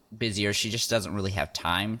lot busier. She just doesn't really have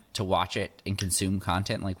time to watch it and consume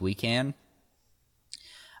content like we can.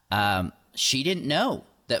 She didn't know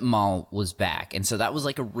that Maul was back, and so that was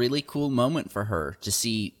like a really cool moment for her to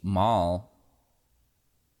see Maul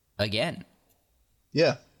again.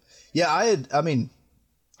 Yeah. I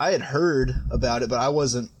had heard about it, but I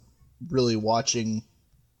wasn't really watching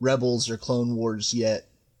Rebels or Clone Wars yet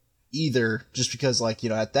either, just because like, you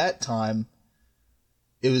know, at that time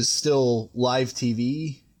it was still live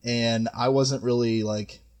TV and I wasn't really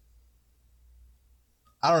like,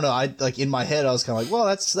 I don't know, I like in my head I was kind of like, well,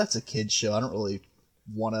 that's a kid's show. I don't really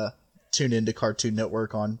want to tune into Cartoon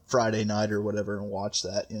Network on Friday night or whatever and watch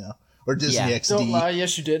that, you know, or Disney XD. Don't lie,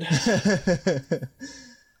 yes you did.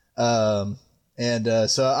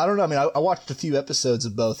 So I don't know. I mean, I watched a few episodes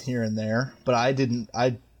of both here and there, but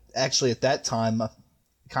I actually at that time,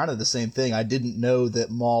 kind of the same thing. I didn't know that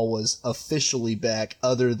Maul was officially back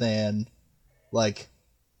other than like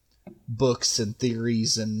books and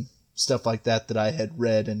theories and stuff like that I had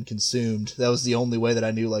read and consumed. That was the only way that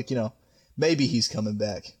I knew, like, you know, maybe he's coming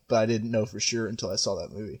back, but I didn't know for sure until I saw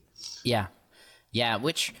that movie. Yeah,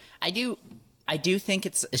 which I do think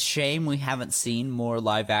it's a shame we haven't seen more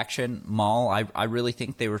live action Maul. I really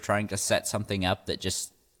think they were trying to set something up that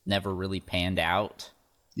just never really panned out.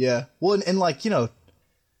 Yeah. Well, and like, you know,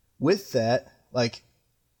 with that, like,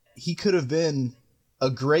 he could have been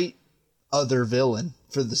a great other villain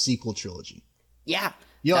for the sequel trilogy. Yeah.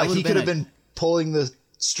 You know, like, he could have been pulling the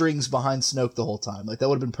strings behind Snoke the whole time. Like, that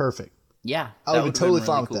would have been perfect. Yeah. I would have been totally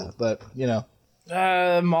fine with that, but, you know.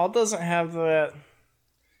 Maul doesn't have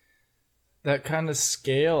that kind of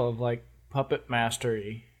scale of like puppet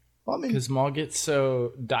mastery. Well, I mean, Because Maul gets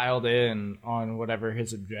so dialed in on whatever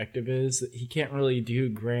his objective is that he can't really do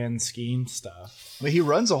grand scheme stuff. he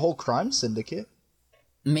runs a whole crime syndicate.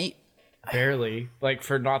 Barely. Like,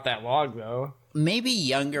 for not that long, though. Maybe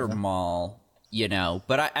younger Maul, you know,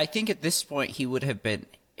 but I think at this point he would have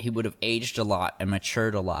aged a lot and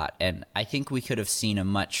matured a lot, and I think we could have seen a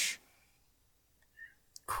much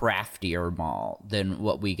craftier Maul than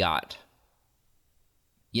what we got.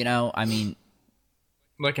 You know, I mean,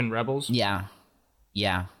 Like in Rebels? yeah.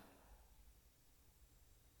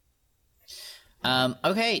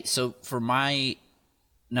 Okay, so for my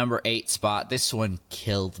number 8 spot, this one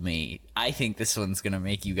killed me. I think this one's gonna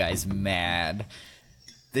make you guys mad.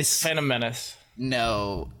 Phantom Menace.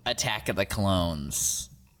 No, Attack of the Clones.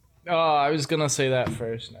 Oh, I was gonna say that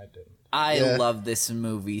first, and I didn't. I Yeah. love this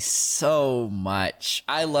movie so much.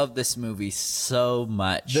 I love this movie so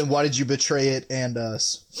much. Then why did you betray it and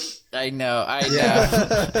us? I know.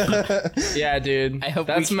 Yeah, dude. I hope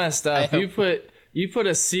that's we- messed I up. hope- You put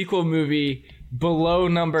a sequel movie below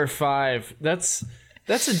number 5. That's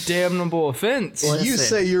a damnable offense. You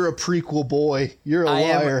say you're a prequel boy. You're a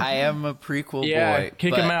liar. I am a prequel Yeah, boy.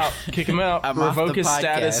 kick but him out. Kick him out. I'm off Revoke the his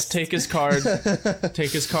status. podcast. Take his card.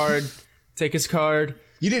 Take his card. Take his card.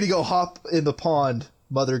 You need to go hop in the pond,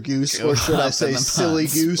 Mother Goose, or should Up I in say the silly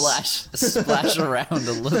pond, goose? Splash around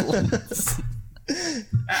a little.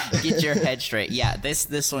 Get your head straight. Yeah,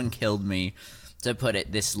 this one killed me to put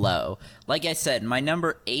it this low. Like I said, my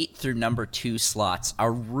number 8 through number 2 slots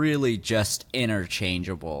are really just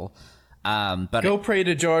interchangeable. But Go pray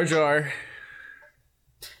to Jar Jar.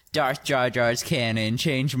 Darth Jar Jar's canon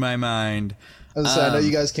changed my mind. I know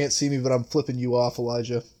you guys can't see me, but I'm flipping you off,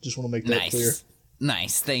 Elijah. Just want to make that clear.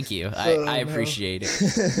 Nice, thank you. I appreciate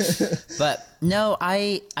it. But no,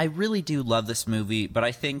 I really do love this movie, but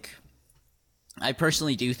I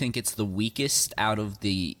personally do think it's the weakest out of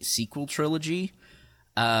the sequel trilogy.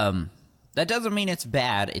 That doesn't mean it's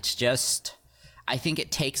bad. It's just I think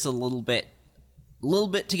it takes a little bit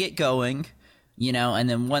to get going, and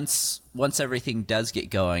then once everything does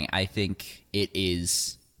get going, I think it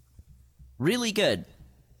is really good.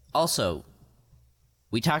 Also,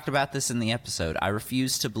 we talked about this in the episode. I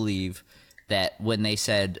refuse to believe that when they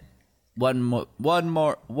said 1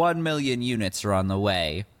 million units are on the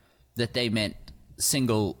way, that they meant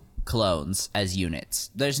single clones as units.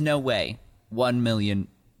 There's no way 1 million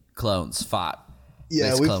clones fought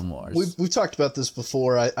this Clone Wars. We've talked about this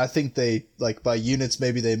before. I think they, like, by units,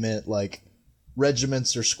 maybe they meant, like,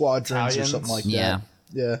 regiments or squadrons or something like that.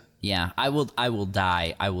 Yeah. Yeah, I will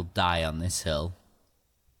die. I will die on this hill.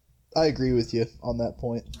 I agree with you on that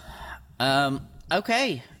point.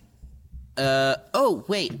 Okay. Oh,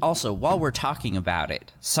 wait, also, while we're talking about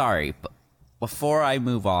it, sorry, but before I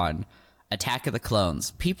move on, Attack of the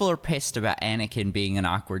Clones. People are pissed about Anakin being an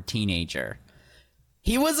awkward teenager.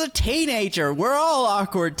 He was a teenager! We're all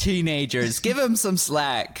awkward teenagers! Give him some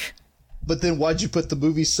slack! But then why'd you put the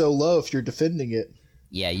movie so low if you're defending it?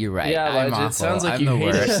 Yeah, you're right. Yeah, I'm Elijah, awful. it sounds like I'm you the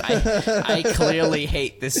hate worst. I clearly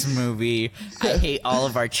hate this movie. I hate all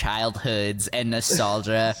of our childhoods and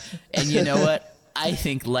nostalgia. And you know what? I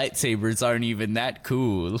think lightsabers aren't even that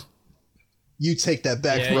cool. You take that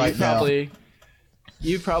back Yeah, right now.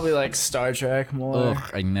 You probably like Star Trek more.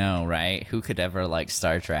 Ugh, I know, right? Who could ever like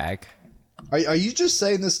Star Trek? Are you just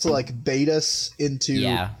saying this to, like, bait us into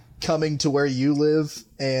Yeah. coming to where you live?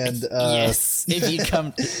 And Yes. If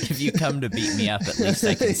you come to beat me up, at least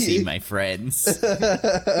I can see my friends.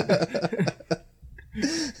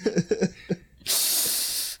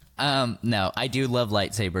 No, I do love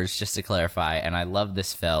lightsabers, just to clarify, and I love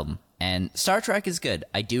this film. And Star Trek is good.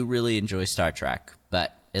 I do really enjoy Star Trek,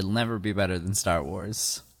 but it'll never be better than Star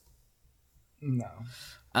Wars. No.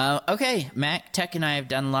 Okay, Mac, Tech, and I have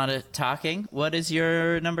done a lot of talking. What is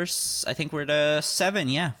your number? I think we're to 7,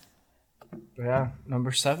 yeah. Yeah,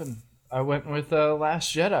 number 7. I went with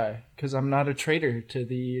Last Jedi because I'm not a traitor to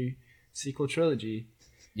the sequel trilogy.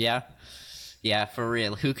 Yeah? Yeah, for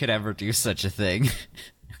real. Who could ever do such a thing?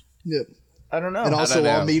 yep. I don't know. And also, know.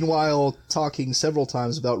 while meanwhile talking several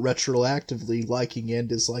times about retroactively liking and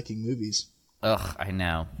disliking movies. Ugh, I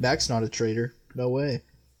know. Mac's not a traitor. No way.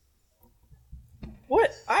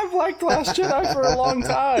 What? I've liked Last Jedi for a long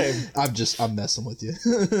time. I'm messing with you.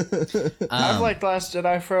 I've liked Last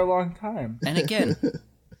Jedi for a long time. And again,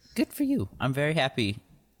 good for you. I'm very happy.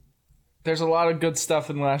 There's a lot of good stuff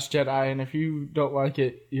in Last Jedi, and if you don't like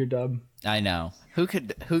it, you're dumb. I know. Who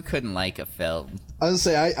couldn't like a film? I was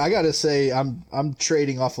gonna say I gotta say I'm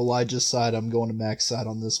trading off Elijah's side. I'm going to Mac's side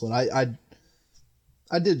on this one.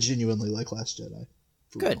 I did genuinely like Last Jedi.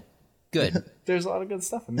 Good. Good. There's a lot of good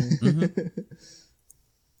stuff in there.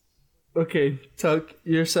 Okay, Tuck,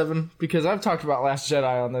 you're 7, because I've talked about Last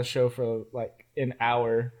Jedi on this show for like an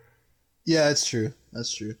hour. Yeah, that's true.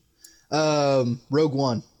 That's true. Rogue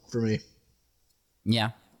One for me. Yeah.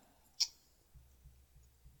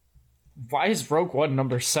 Why is Rogue One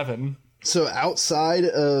number 7? So outside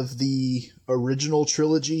of the original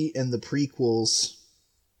trilogy and the prequels,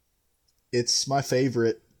 it's my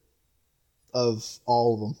favorite of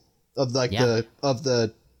all of them. Of like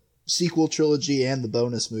the sequel trilogy and the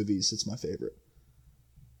bonus movies, it's my favorite.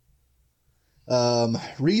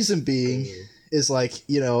 Reason being is like,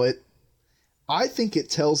 I think it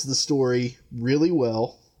tells the story really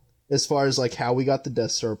well as far as like how we got the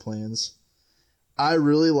Death Star plans. I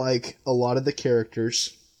really like a lot of the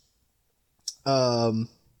characters. And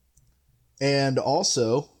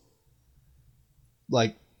also,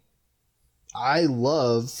 like, I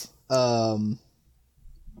love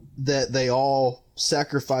that they all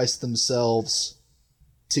sacrifice themselves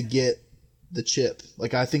to get the chip.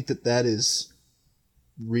 Like, I think that is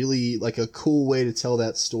really like a cool way to tell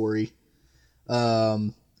that story.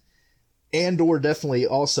 Andor definitely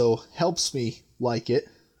also helps me like it.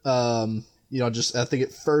 Just I think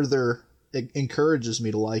it further encourages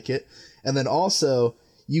me to like it. And then also,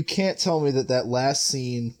 you can't tell me that last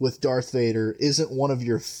scene with Darth Vader isn't one of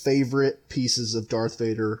your favorite pieces of Darth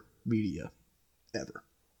Vader media ever.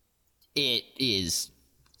 It is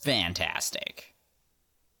fantastic.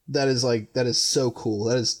 That is so cool.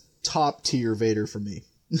 That is top tier Vader for me.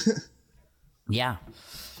 Yeah.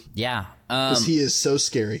 Because he is so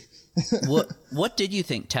scary. What did you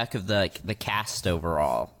think, Tuck, of the cast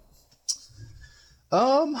overall?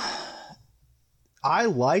 I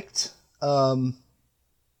liked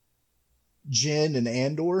Jin and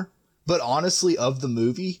Andor, but honestly, of the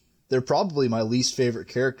movie, they're probably my least favorite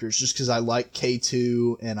characters, just because I like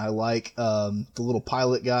K2 and I like the little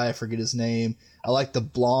pilot guy. I forget his name. I like the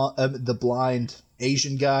blind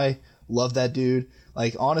Asian guy. Love that dude.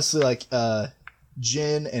 Like, honestly, like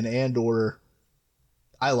Jin and Andor,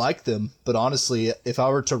 I like them, but honestly, if I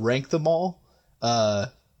were to rank them all,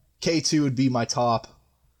 K2 would be my top,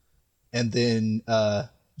 and then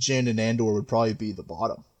Jin and Andor would probably be the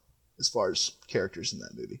bottom as far as characters in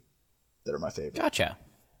that movie that are my favorite. Gotcha.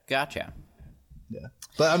 Yeah.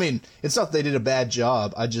 But I mean, it's not that they did a bad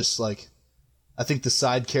job. I just I think the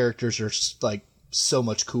side characters are like so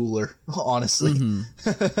much cooler, honestly.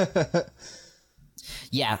 Mm-hmm.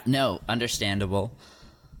 Yeah, no, understandable.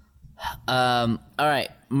 All right,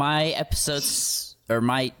 my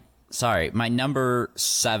number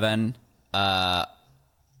 7, I'll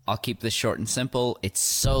keep this short and simple. It's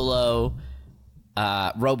Solo.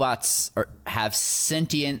 Robots have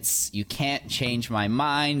sentience. You can't change my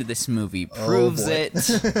mind. This movie proves it.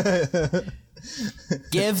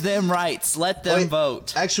 Give them rights. Let them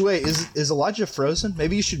vote. Actually, wait, is Elijah frozen?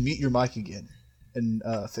 Maybe you should mute your mic again and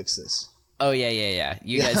fix this. Oh, yeah.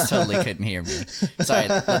 You guys totally couldn't hear me. Sorry.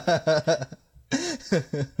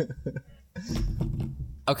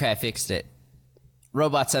 Okay, I fixed it.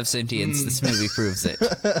 Robots have sentience. This movie proves it.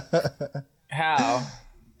 How?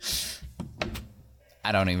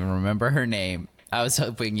 I don't even remember her name. I was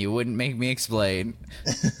hoping you wouldn't make me explain.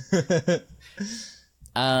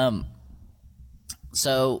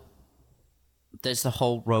 So there's the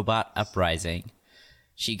whole robot uprising.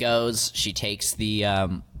 She takes the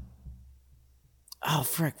oh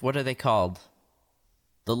frick, what are they called?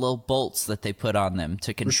 The little bolts that they put on them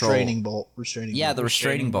to control. Restraining bolt. The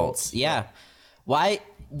restraining bolts. Yeah. Why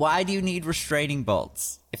do you need restraining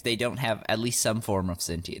bolts if they don't have at least some form of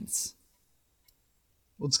sentience?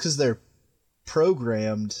 Well, it's because they're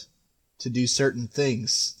programmed to do certain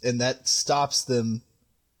things, and that stops them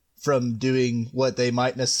from doing what they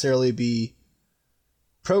might necessarily be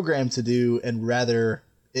programmed to do, and rather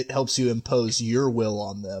it helps you impose your will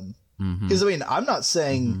on them. Because, I mean, I'm not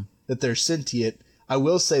saying that they're sentient. I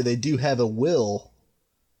will say they do have a will,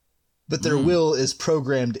 but their will is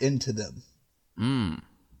programmed into them.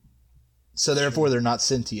 So therefore they're not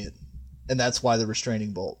sentient, and that's why the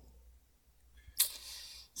restraining bolt.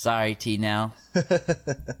 Sorry, T-Now.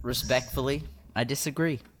 Respectfully, I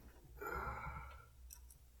disagree.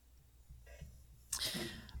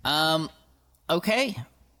 Okay.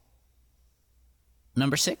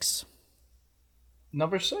 Number 6.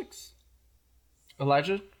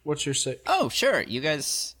 Elijah, what's your 6? Oh, sure. You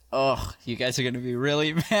guys are going to be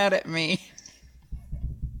really mad at me.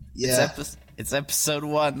 Yeah. It's episode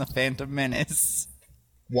 1, The Phantom Menace.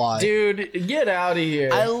 Why? Dude, get out of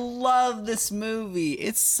here. I love this movie.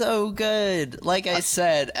 It's so good. Like I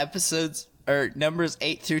said, numbers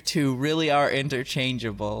 8 through 2 really are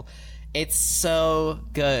interchangeable. It's so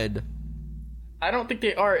good. I don't think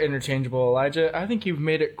they are interchangeable, Elijah. I think you've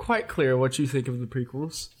made it quite clear what you think of the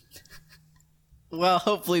prequels. Well,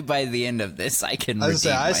 hopefully by the end of this, I can redeem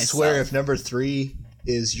myself. I swear, if number 3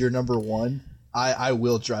 is your number 1, I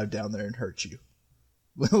will drive down there and hurt you.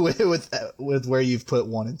 with where you've put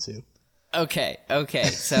 1 and 2. Okay,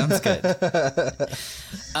 sounds good.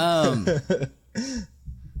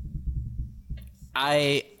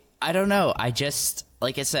 I don't know. I just,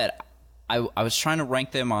 like I said, I was trying to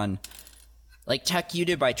rank them on, like Tech, you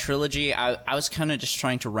did by trilogy. I was kind of just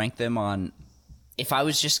trying to rank them on, if I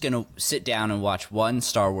was just gonna sit down and watch one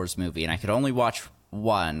Star Wars movie and I could only watch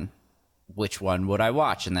one, which one would I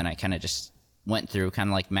watch? And then I kind of just went through, kind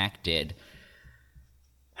of like Mac did.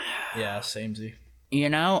 Yeah, samey. You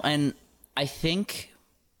know, and I think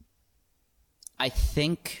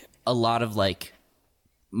a lot of like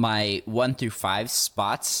my 1 through 5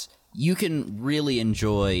 spots you can really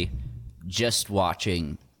enjoy just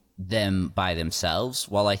watching them by themselves,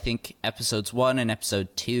 while I think episodes 1 and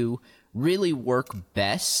episode 2 really work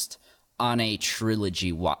best on a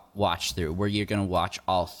trilogy watch through, where you're going to watch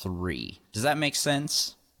all 3. Does that make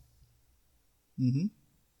sense?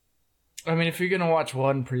 I mean, if you're gonna watch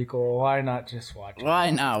one prequel, why not just watch it?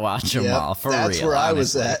 Why not watch them all for that's real? where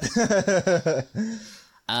honestly. I was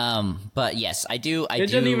at. But yes, I do. It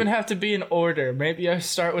doesn't even have to be in order. Maybe I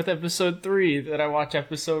start with episode 3, then I watch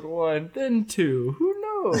episode 1, then 2. Who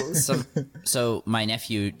knows? So my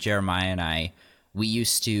nephew Jeremiah and I, we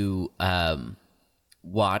used to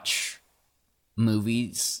watch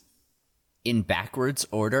movies in backwards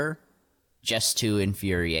order just to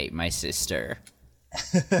infuriate my sister.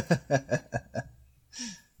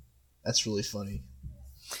 That's really funny.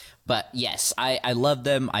 But yes, I love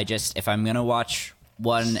them. I just, if I'm gonna watch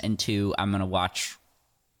 1 and 2, I'm gonna watch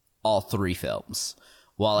all 3 films.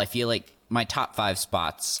 While I feel like my top 5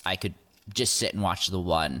 spots, I could just sit and watch the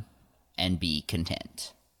 1 and be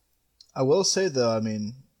content. I will say though, I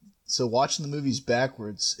mean, so watching the movies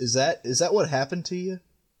backwards, is that what happened to you?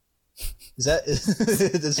 Is that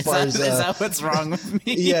as far as Is that what's wrong with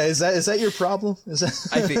me? yeah? Is that your problem? Is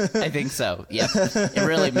that I think so. Yeah, it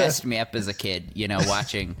really messed me up as a kid. You know,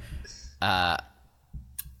 watching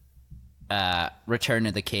Return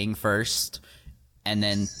of the King first, and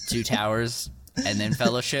then Two Towers, and then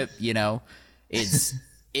Fellowship. You know,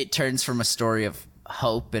 it turns from a story of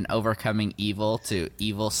hope and overcoming evil to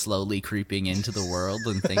evil slowly creeping into the world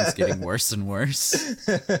and things getting worse and worse.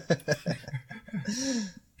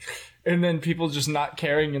 And then people just not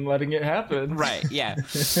caring and letting it happen. Right, yeah.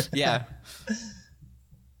 Yeah.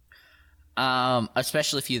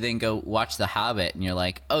 Especially if you then go watch The Hobbit and you're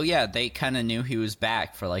like, oh yeah, they kind of knew he was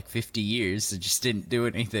back for like 50 years and just didn't do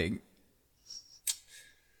anything.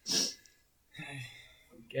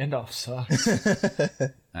 Gandalf sucks.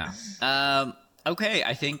 Oh. Okay,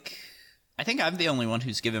 I think I'm the only one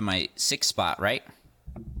who's given my 6th spot, right?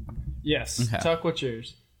 Yes. Okay. Tuck, what's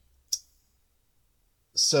yours?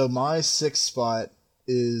 So my 6th spot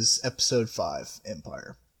is episode 5,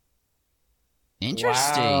 Empire.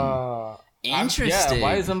 Interesting. Wow. Interesting. Yeah,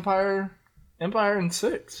 why is Empire in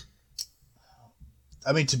 6?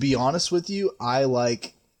 I mean, to be honest with you, I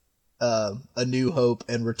like A New Hope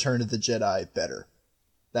and Return of the Jedi better.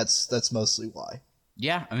 That's mostly why.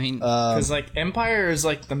 Yeah, I mean, Because like Empire is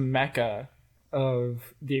like the mecca of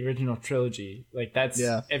the original trilogy. Like that's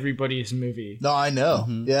everybody's movie. No, I know.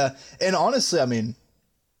 Yeah. And honestly, I mean,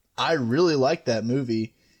 I really like that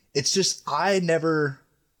movie. It's just I never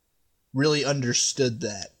really understood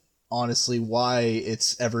that, honestly, why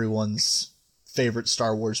it's everyone's favorite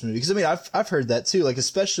Star Wars movie. Because I mean, I've heard that too. Like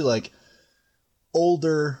especially like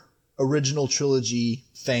older original trilogy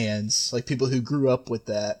fans, like people who grew up with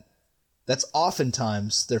that. That's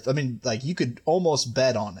oftentimes their. I mean, like you could almost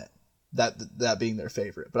bet on it that being their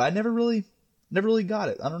favorite. But I never really got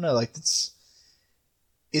it. I don't know. Like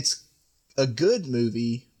it's a good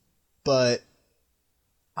movie, but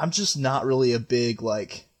I'm just not really a big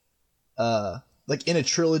like in a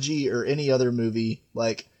trilogy or any other movie.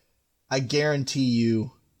 Like I guarantee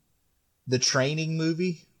you, the training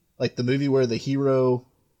movie, like the movie where the hero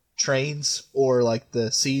trains, or like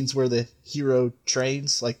the scenes where the hero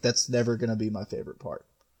trains, like that's never gonna be my favorite part.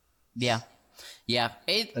 yeah.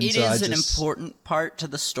 It so is an important part to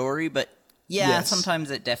the story, but Yes.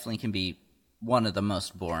 sometimes it definitely can be one of the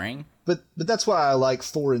most boring. But that's why I like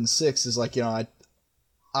 4 and 6 is like, you know,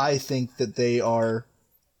 I think that they are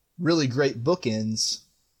really great bookends,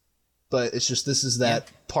 but it's just this is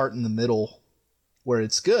that part in the middle where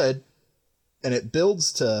it's good and it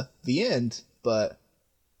builds to the end, but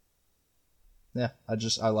yeah,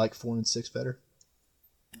 I like 4 and 6 better.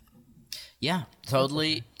 Yeah,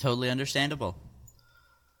 totally understandable.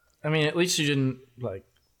 I mean, at least you didn't like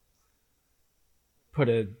put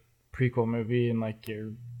a prequel movie in like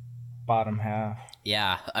your bottom half.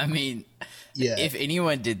 Yeah, I mean, Yeah. if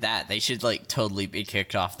anyone did that, they should like totally be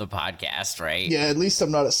kicked off the podcast, right? Yeah, at least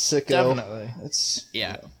I'm not a sicko. Definitely. It's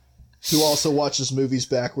Yeah. who also watches movies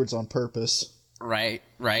backwards on purpose. Right.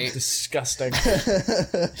 Disgusting.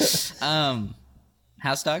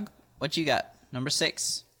 House Dog, what you got? Number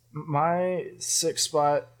 6. My 6th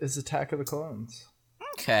spot is Attack of the Clones.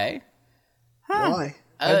 Okay. Why?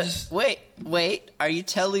 Wait. Are you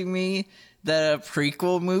telling me that a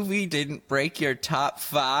prequel movie didn't break your top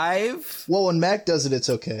 5? Well, when Mac does it, it's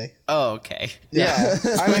okay. Oh, okay. Yeah,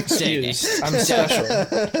 I'm excused. I'm special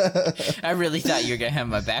I really thought you were gonna have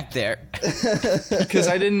my back there. because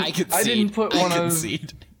I didn't put one of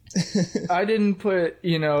concede. I didn't put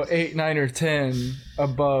 8, 9, or 10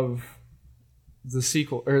 above the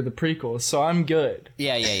sequel or the prequel, so I'm good.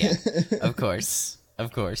 Yeah. Of course.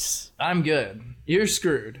 I'm good. You're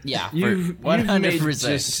screwed. Yeah, for you've 100%. made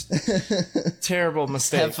just terrible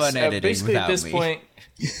mistakes. Have fun editing basically without at this me. point.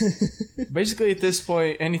 Basically, at this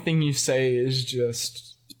point, anything you say is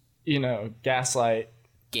just, gaslight.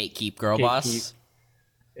 Gatekeep, girl boss. Gatekeep.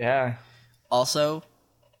 Yeah. Also,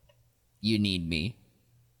 you need me.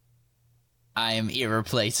 I am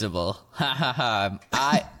irreplaceable. Ha ha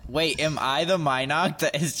ha. Wait, am I the Minoc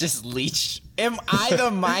that has just leached? Am I the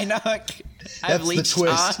Minoc I've That's the leached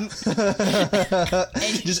twist. on?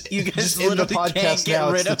 And Just- you guys just in the literally can't podcast get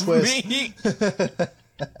now, rid it's of the twist. me.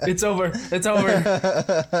 It's over. It's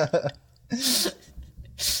over.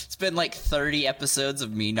 It's been like 30 episodes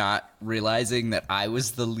of me not realizing that I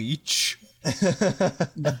was the leech.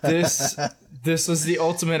 This was the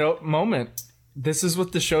ultimate moment. This is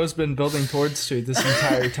what the show's been building towards to this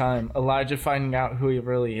entire time. Elijah finding out who he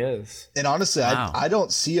really is. And honestly, Wow. I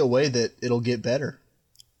don't see a way that it'll get better.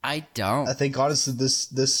 I don't. I think honestly,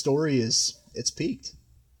 this story it's peaked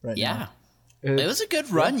right Yeah. now. It was a good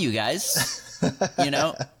run, you guys.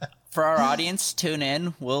 For our audience, tune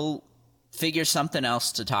in. We'll figure something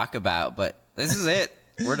else to talk about, but this is it.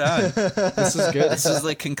 We're done. This is good. This is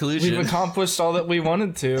the conclusion. We've accomplished all that we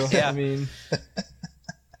wanted to. Yeah. I mean,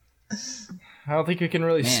 I don't think we can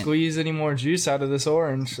really Man. squeeze any more juice out of this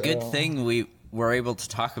orange. So. Good thing we were able to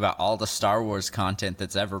talk about all the Star Wars content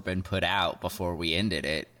that's ever been put out before we ended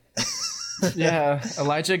it. Yeah,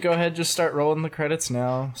 Elijah, go ahead, just start rolling the credits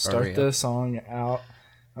now. Start real. the song out.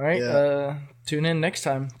 All right, Yeah. tune in next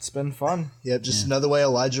time. It's been fun. Yep, just another way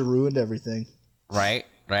Elijah ruined everything. Right?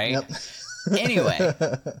 Yep. Anyway,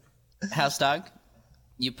 House Dog,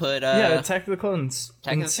 you put Yeah, Attack of the Clones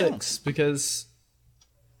Attack in of the 6 because,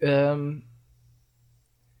 hold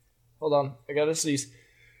on, I gotta sneeze.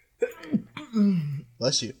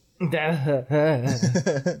 Bless you.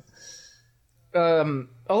 A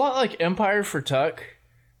lot like Empire for Tuck.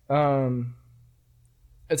 Attack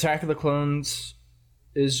of the Clones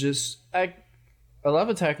is just I love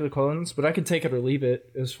Attack of the Clones, but I could take it or leave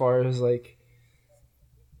it as far as like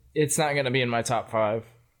it's not gonna be in my top 5.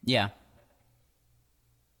 yeah.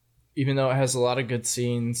 Even though it has a lot of good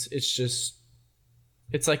scenes, it's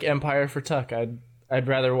like Empire for Tuck. I'd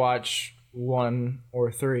rather watch 1 or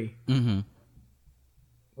 3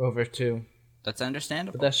 over 2. That's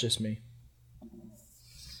understandable. But that's just me.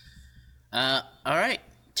 All right.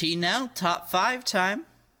 T now, top 5 time.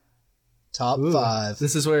 Top Ooh, 5.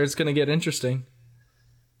 This is where it's gonna get interesting.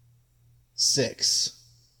 6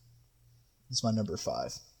 is my number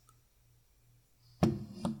 5.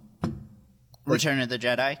 Return of the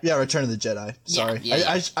Jedi. Yeah, Return of the Jedi. Sorry,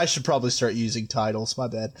 yeah. I should probably start using titles. My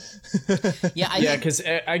bad. Yeah, I Yeah, think, because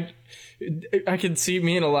I can see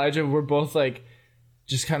me and Elijah. We're both like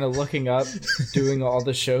just kind of looking up, doing all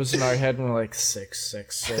the shows in our head, and we're like 6. Start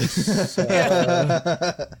and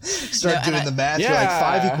doing the math. You're like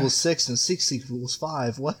Yeah. 5 equals 6 and 6 equals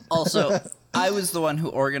 5. What? also, I was the one who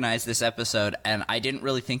organized this episode, and I didn't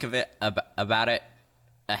really think of it about it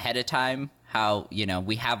ahead of time. How,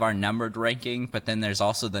 we have our numbered ranking, but then there's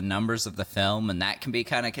also the numbers of the film, and that can be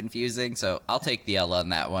kind of confusing. So I'll take the L on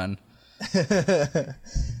that one. Yeah,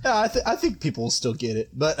 I think people will still get it.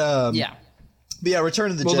 But Yeah. But yeah,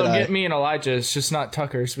 Return of the Well, Jedi. they'll get me and Elijah. It's just not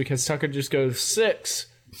Tucker's because Tucker just goes 6,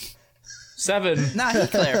 7. Nah, he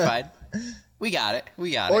clarified. We got it.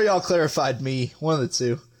 Or y'all clarified me. One of the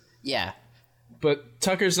two. Yeah. But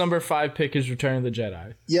Tucker's number 5 pick is Return of the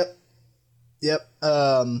Jedi. Yep.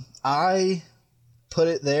 I put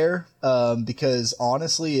it there because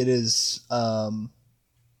honestly, it is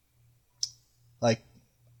like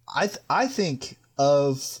I think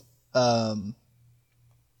of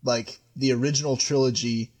like the original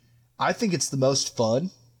trilogy. I think it's the most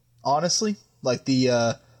fun, honestly. Like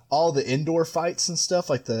the all the indoor fights and stuff,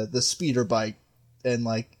 like the speeder bike and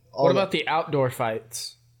like all What about the outdoor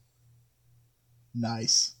fights?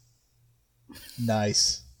 Nice.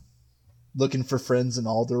 Looking for friends in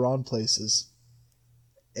all the wrong places.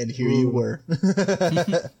 And here you were.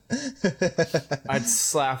 I'd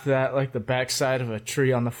slap that like the backside of a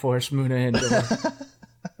tree on the Force Muna Endor.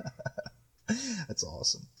 That's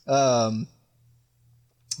awesome.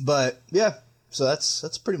 But yeah, so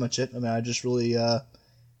that's pretty much it. I mean, I just really I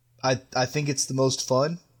think it's the most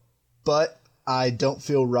fun, but I don't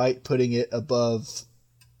feel right putting it above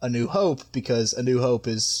A New Hope because A New Hope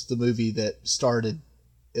is the movie that started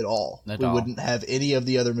it all. It We all. wouldn't have any of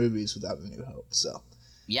the other movies without A New Hope. So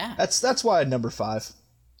Yeah. that's why I'm number 5.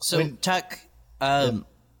 So, Tuck,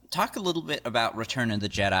 talk a little bit about Return of the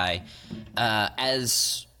Jedi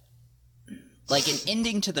as like an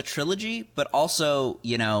ending to the trilogy, but also,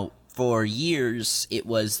 for years, it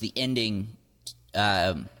was the ending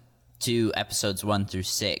to episodes 1 through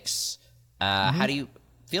 6. How do you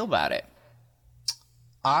feel about it?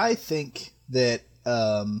 I think that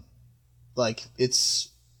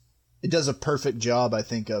it does a perfect job, I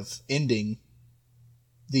think, of ending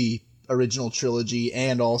the original trilogy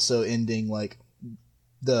and also ending like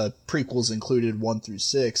the prequels included 1 through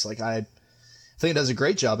 6. Like I think it does a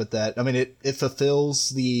great job at that. I mean, it fulfills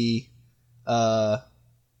the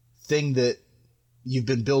thing that you've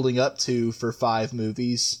been building up to for 5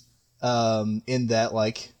 movies, in that,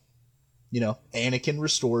 like, you know, Anakin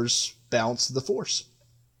restores balance to the Force.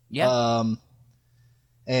 Yeah.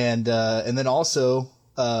 And then also,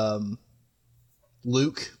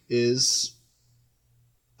 Luke is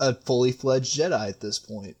a fully fledged Jedi at this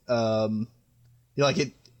point. You know, like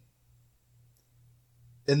it,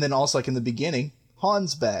 and then also like in the beginning,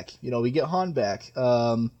 Han's back. You know, we get Han back.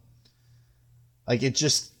 Like it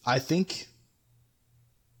just, I think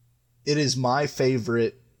it is my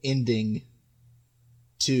favorite ending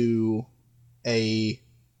to a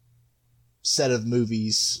set of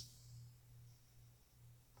movies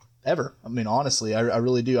ever. I mean, honestly, I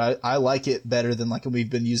really do. I like it better than, like, we've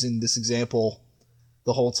been using this example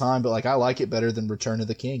the whole time, but like I like it better than Return of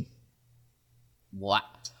the King. What?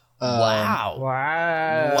 Wow.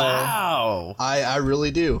 Wow. Wow. I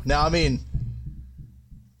really do. Now, I mean,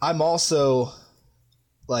 I'm also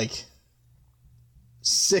like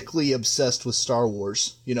sickly obsessed with Star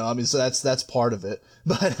Wars. You know, I mean, so that's part of it.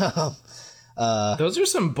 But Those are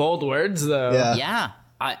some bold words, though. yeah.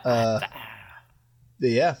 Yeah.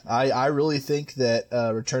 Yeah, I really think that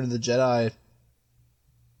Return of the Jedi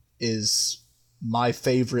is my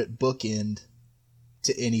favorite bookend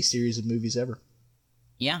to any series of movies ever.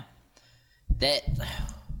 Yeah.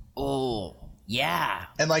 Oh, yeah.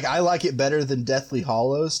 And like I like it better than Deathly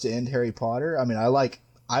Hallows to end Harry Potter. I mean, I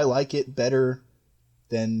like it better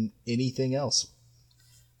than anything else.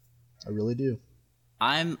 I really do.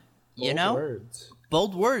 I'm, you Bold know, words.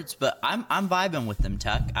 bold words, but I'm vibing with them,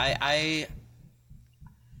 Tuck.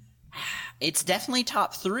 It's definitely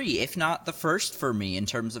top 3, if not the first for me in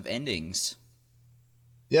terms of endings.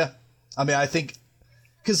 Yeah. I mean, I think,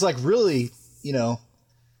 because, like, really, you know,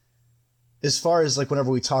 as far as, like, whenever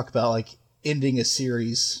we talk about, like, ending a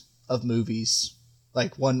series of movies,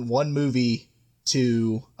 like, one movie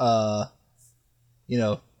to, you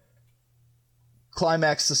know,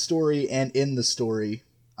 climax the story and end the story,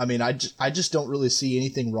 I mean, I just don't really see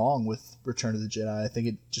anything wrong with Return of the Jedi. I think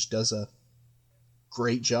it just does a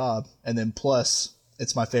great job. And then, plus,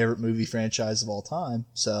 it's my favorite movie franchise of all time,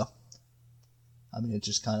 so... I mean, it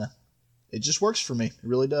just works for me. It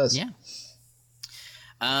really does. Yeah.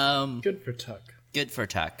 Good for Tuck. Good for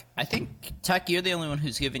Tuck. I think, Tuck, you're the only one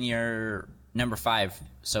who's given your number 5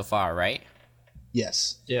 so far, right?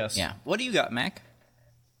 Yes. Yes. Yeah. What do you got, Mac?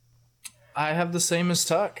 I have the same as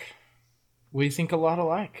Tuck. We think a lot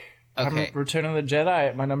alike. Okay. I'm Return of the Jedi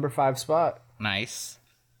at my number 5 spot. Nice.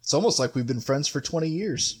 It's almost like we've been friends for 20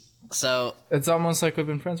 years. So, It's almost like we've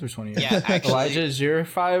been friends for 20 years. yeah, actually, Elijah, is your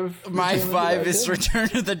 5? my Return of the 5 Jedi is too? Return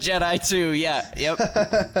of the Jedi too. Yeah.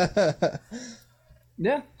 Yep.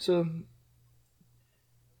 Yeah, so...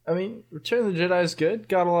 I mean, Return of the Jedi is good.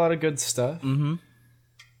 Got a lot of good stuff. Mm-hmm.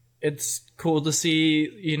 It's cool to see,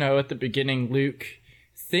 you know, at the beginning, Luke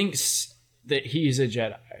thinks that he's a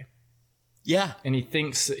Jedi. Yeah. And he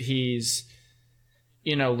thinks that he's,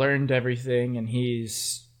 you know, learned everything and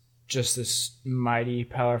he's just this mighty,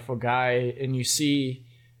 powerful guy. And you see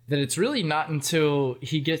that it's really not until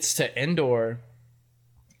he gets to Endor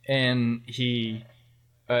and he,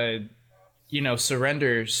 you know,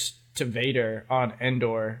 surrenders to Vader on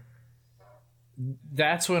Endor.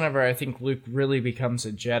 That's whenever I think Luke really becomes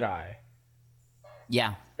a Jedi.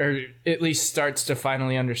 Yeah. Or at least starts to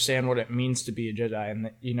finally understand what it means to be a Jedi.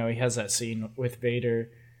 And, you know, he has that scene with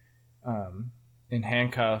Vader in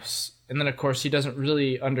handcuffs. And then, of course, he doesn't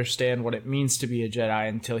really understand what it means to be a Jedi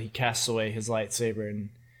until he casts away his lightsaber and,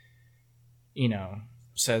 you know,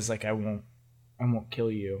 says, like, I won't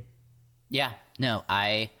kill you. Yeah. No,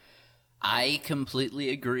 I completely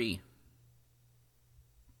agree.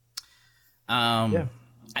 Yeah.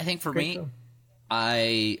 I think for Great me, film.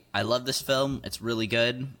 I love this film. It's really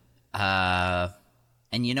good. And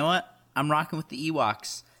you know what? I'm rocking with the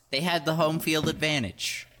Ewoks. They had the home field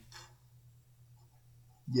advantage.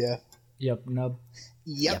 Yeah. Yep, nub.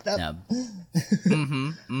 Yep. Nub.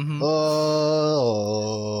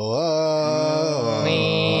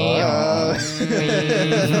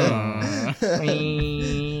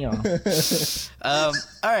 All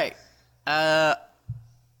right.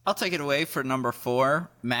 I'll take it away for number 4.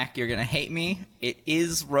 Mac, you're gonna hate me. It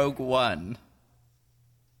is Rogue One.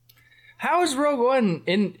 How is Rogue One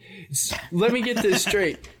in? Let me get this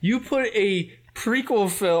straight. You put a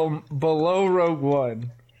prequel film below Rogue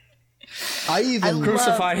One. I even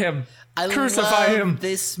Crucify him. I Crucify love him.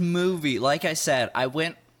 this movie. Like I said, I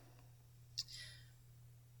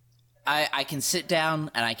can sit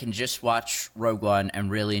down and I can just watch Rogue One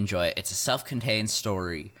and really enjoy it. It's a self-contained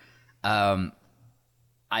story.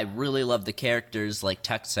 I really love the characters, like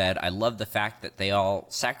Tuck said. I love the fact that they all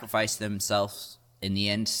sacrifice themselves in the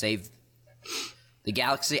end to save the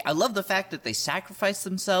galaxy. I love the fact that they sacrificed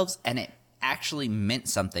themselves and it actually meant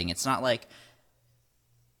something. It's not like...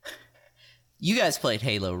 You guys played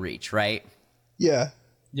Halo Reach, right? yeah.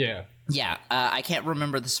 Yeah. Yeah, I can't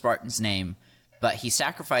remember the Spartan's name, but he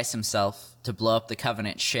sacrificed himself to blow up the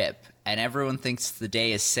Covenant ship, and everyone thinks the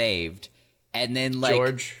day is saved. And then, like...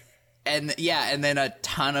 George. And then a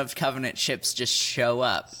ton of Covenant ships just show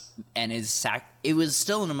up, and it was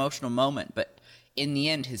still an emotional moment, but in the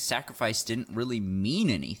end, his sacrifice didn't really mean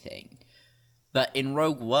anything. But in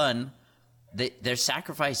Rogue One, their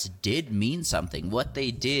sacrifice did mean something. What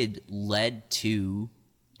they did led to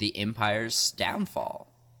the Empire's downfall.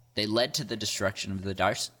 They led to the destruction of the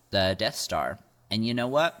Death Star. And you know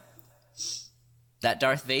what? That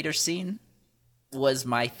Darth Vader scene was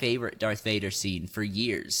my favorite Darth Vader scene for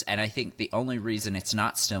years. And I think the only reason it's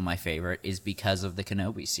not still my favorite is because of the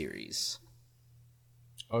Kenobi series.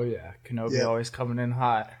 Oh yeah, Kenobi Yeah. always coming in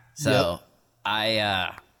hot. So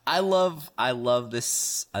I love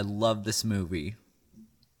this movie.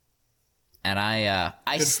 And I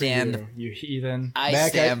Good for stand you heathen. I Mac,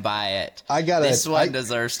 stand by it. This one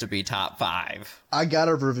deserves to be top 5. I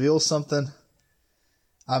gotta reveal something.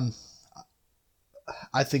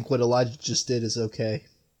 I think what Elijah just did is okay.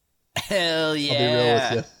 Hell yeah. I'll be real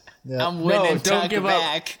with you. Yeah. I'm winning don't Tuck give up.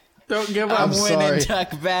 back. Don't give up. I'm I'm winning sorry.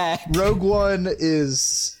 Tuck back. Rogue One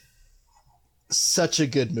is such a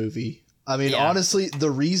good movie. I mean, Yeah. honestly, the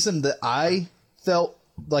reason that I felt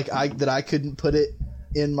like I couldn't put it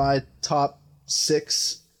in my top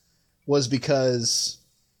 6 was because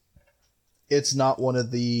it's not one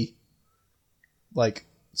of the like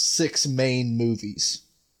 6 main movies,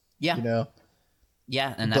 Yeah. you know.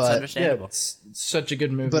 Yeah, and that's But- Yeah, understandable. it's such a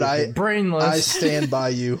good movie. But I- brainless. I stand by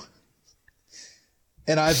you.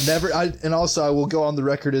 And and also I will go on the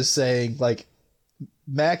record as saying, like,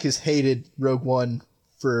 Mac has hated Rogue One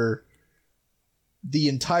for the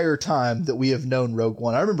entire time that we have known Rogue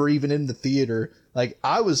One. I remember even in the theater, like,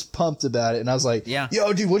 I was pumped about it, and I was like, Yeah.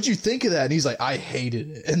 yo, dude, what'd you think of that? And he's like, I hated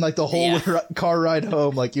it. And, like, the whole car ride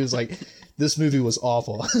home, like, he was like, this movie was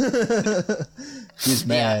awful. He's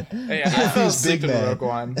mad. Hey, I fell He's asleep big in man. Rogue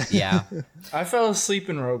One. Yeah. I fell asleep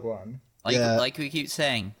in Rogue One. Yeah. Like we keep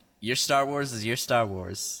saying, your Star Wars is your Star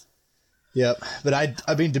Wars. Yep. But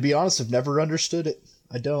I mean, to be honest, I've never understood it.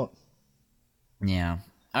 I don't. Yeah.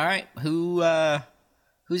 All right.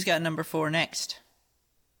 Who's got number 4 next?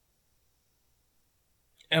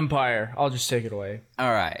 Empire. I'll just take it away.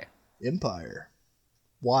 All right. Empire.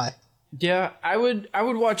 Why? Yeah, I would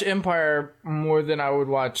watch Empire more than I would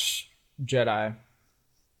watch Jedi.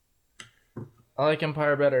 I like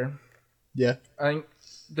Empire better. Yeah. I think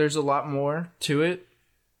there's a lot more to it.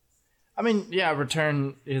 I mean, yeah,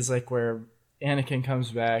 Return is like where Anakin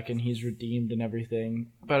comes back and he's redeemed and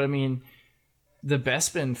everything. But I mean, the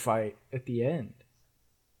Bespin fight at the end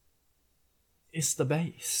is the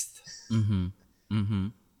best. Mm-hmm. Mm-hmm.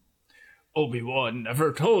 Obi-Wan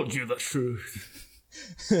never told you the truth.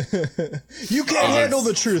 You can't handle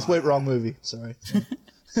the truth. Wait, wrong movie. Sorry.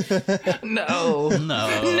 No. No.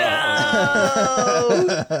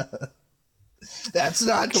 That's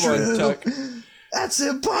not Come true. on, Tuck. That's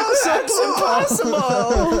impossible. That's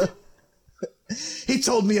impossible. He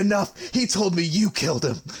told me enough. He told me you killed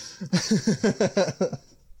him.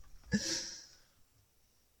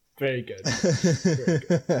 Very good.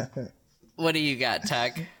 What do you got,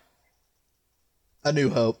 Tuck? A New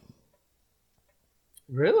Hope.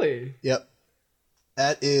 Really? Yep.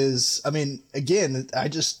 That is, I mean, again, I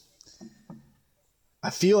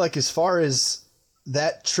feel like as far as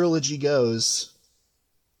that trilogy goes,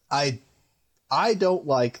 I don't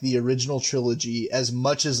like the original trilogy as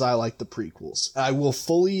much as I like the prequels. I will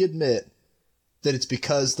fully admit that it's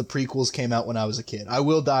because the prequels came out when I was a kid. I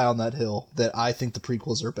will die on that hill that I think the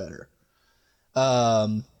prequels are better.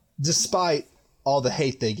 Despite all the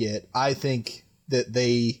hate they get, I think that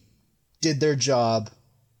they did their job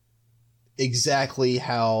exactly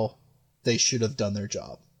how they should have done their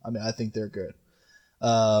job. I mean, I think they're good.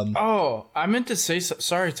 Oh, I meant to say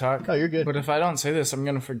sorry, Tuck. Oh, you're good. But if I don't say this, I'm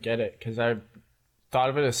gonna forget it because I thought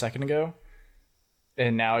of it a second ago,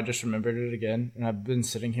 and now I just remembered it again. And I've been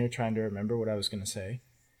sitting here trying to remember what I was gonna say.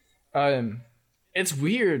 It's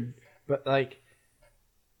weird, but like,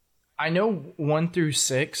 I know 1 through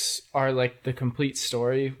 6 are like the complete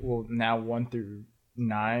story. Well, now 1 through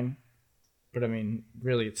 9, but I mean,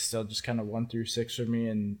 really, it's still just kind of 1 through 6 for me,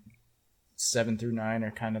 and 7 through 9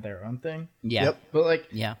 are kind of their own thing. Yeah. Yep. But like,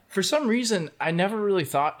 Yeah. for some reason, I never really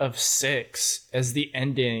thought of 6 as the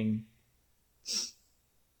ending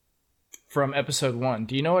from episode 1.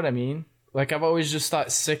 Do you know what I mean? Like, I've always just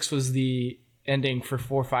thought 6 was the ending for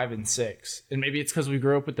 4, 5, and 6. And maybe it's because we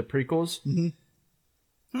grew up with the prequels.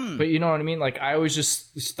 But you know what I mean? Like, I always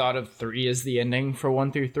just thought of 3 as the ending for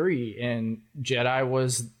 1 through 3. And Jedi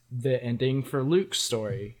was the ending for Luke's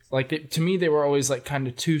story. Like, to me, they were always like kind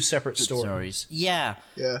of 2 separate stories. Yeah.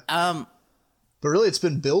 Yeah. Um. But really, it's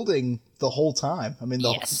been building the whole time. I mean,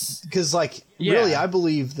 Yes. because like Yeah. really, I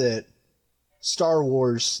believe that Star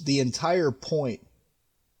Wars, the entire point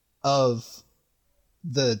of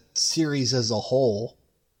the series as a whole,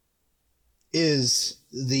 is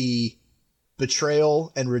the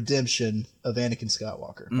betrayal and redemption of Anakin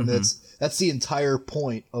Skywalker. I mean, that's the entire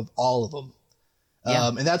point of all of them. Yeah.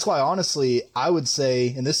 And that's why, honestly, I would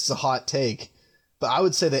say, and this is a hot take, but I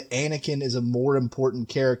would say that Anakin is a more important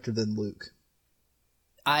character than Luke.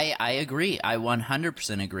 I agree. I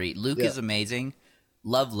 100% agree. Luke Yeah. is amazing.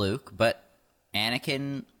 Love Luke, but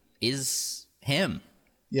Anakin is him.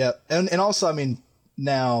 Yeah, and also, I mean,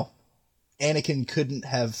 now Anakin couldn't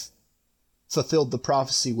have fulfilled the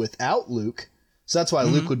prophecy without Luke, so that's why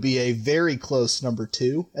Luke would be a very close number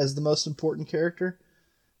 2 as the most important character.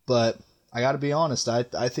 But I got to be honest,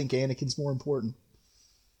 I think Anakin's more important.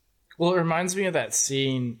 Well, it reminds me of that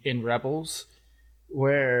scene in Rebels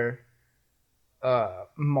where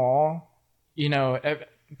Maul, you know, I'm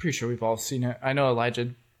pretty sure we've all seen it. I know Elijah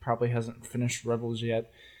probably hasn't finished Rebels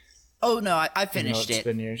yet. Oh, no, I Even though finished it's it.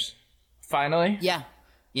 been years. Finally? Yeah.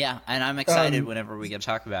 Yeah, and I'm excited whenever we get to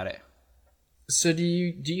talk about it. So do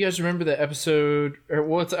you guys remember the episode, or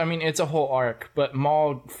well, it's a whole arc, but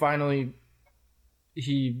Maul finally,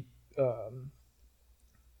 him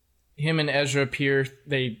and Ezra appear,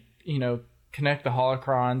 they, you know, connect the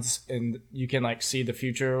holocrons, and you can like see the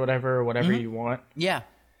future or whatever you want. Yeah.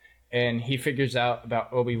 And he figures out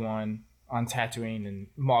about Obi-Wan on Tatooine, and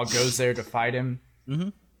Maul goes there to fight him.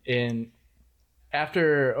 And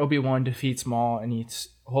after Obi-Wan defeats Maul, and he's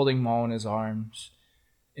holding Maul in his arms,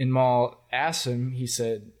 and Maul asks him, he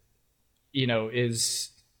said, you know,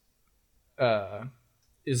 is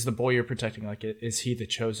the boy you're protecting, like, is he the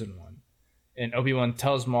chosen one? And Obi-Wan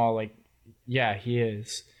tells Maul, like, yeah, he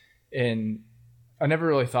is. And I never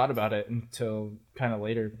really thought about it until kind of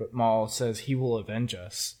later, but Maul says he will avenge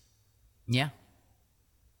us. Yeah.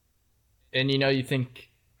 And, you know, you think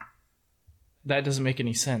that doesn't make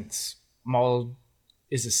any sense. Maul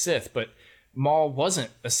is a Sith, but Maul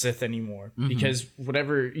wasn't a Sith anymore, because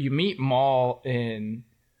whenever you meet Maul in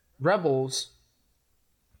Rebels,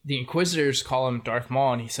 the Inquisitors call him Darth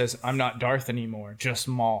Maul, and he says, I'm not Darth anymore, just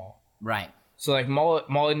Maul. Right. So, like, Maul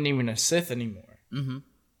isn't even a Sith anymore.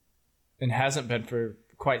 And hasn't been for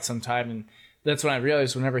quite some time. And that's when I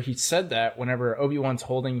realized whenever he said that, whenever Obi-Wan's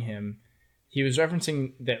holding him, he was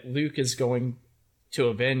referencing that Luke is going to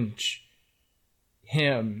avenge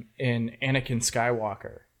him and Anakin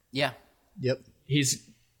Skywalker. Yeah. Yep.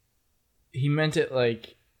 He meant it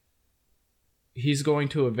like he's going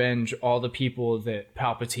to avenge all the people that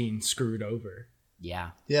Palpatine screwed over.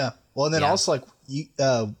 Yeah. Yeah. Well, and then Yeah. also, like,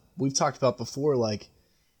 we've talked about before, like,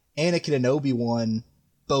 Anakin and Obi-Wan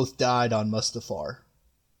both died on Mustafar.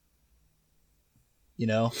 You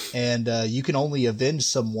know? And you can only avenge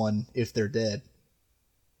someone if they're dead.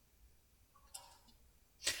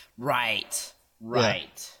 Right.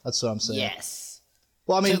 Right. That's what I'm saying. Yes.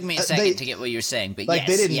 Well, I mean, Took me a second to get what you're saying, but like, yes.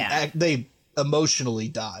 they didn't yeah. they emotionally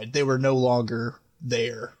died. They were no longer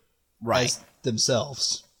there right. as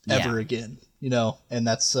themselves ever Yeah. again. You know? And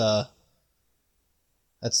that's just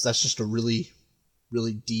a really,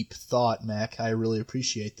 really deep thought, Mac. I really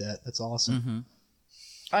appreciate that. That's awesome.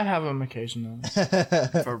 I have them occasionally.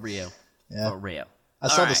 For real. Yeah. For real. I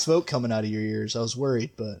saw the right. smoke coming out of your ears. I was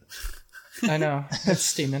worried, but I know. It's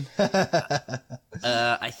steaming.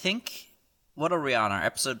 I think, what are we on? Our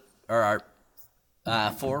episode, or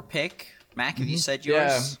our 4 pick? Mac, have you said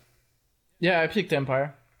yours? Yeah, I picked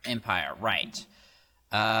Empire. Empire, right.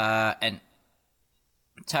 And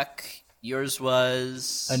Tuck, yours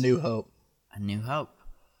was A New Hope. A New Hope.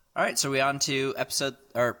 All right, so we on to episode,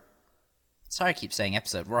 or sorry, I keep saying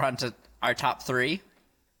episode. We're on to our top 3.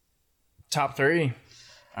 Top 3.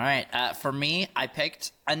 All right, for me, I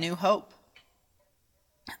picked A New Hope.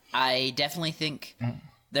 I definitely think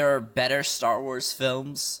there are better Star Wars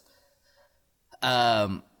films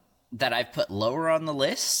that I've put lower on the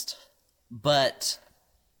list, but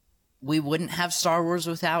we wouldn't have Star Wars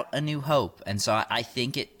without A New Hope, and so I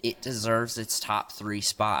think it deserves its top 3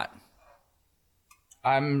 spot.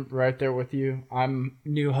 I'm right there with you. I'm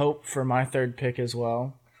New Hope for my third pick as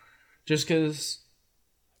well. Just because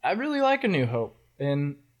I really like A New Hope,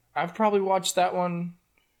 and I've probably watched that one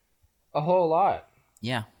a whole lot.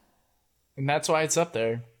 Yeah. And that's why it's up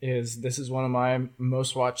there, this is one of my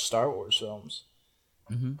most watched Star Wars films.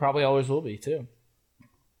 Mm-hmm. Probably always will be, too.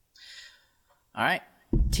 All right.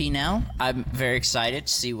 T-Nell, I'm very excited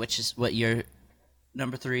to see what your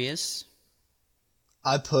number 3 is.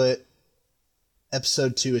 I put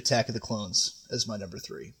Episode 2, Attack of the Clones, as my number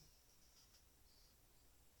 3.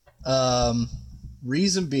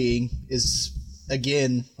 Reason being is,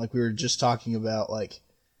 again, like we were just talking about, like,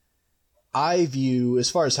 I view, as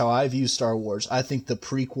far as how I view Star Wars, I think the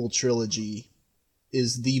prequel trilogy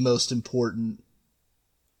is the most important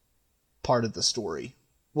part of the story.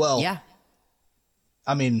 Well, Yeah.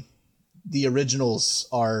 I mean, the originals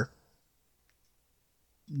are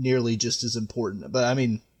nearly just as important. But I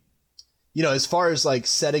mean, you know, as far as like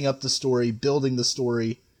setting up the story, building the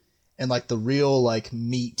story, and like the real like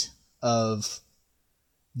meat of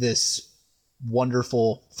this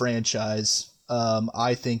wonderful franchise,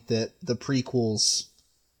 I think that the prequels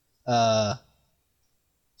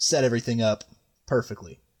set everything up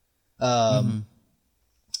perfectly. Now,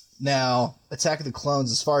 Attack of the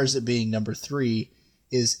Clones, as far as it being number 3,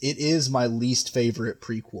 it is my least favorite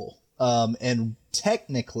prequel. And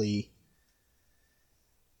technically,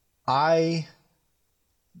 I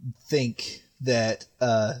think that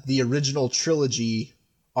the original trilogy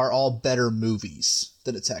are all better movies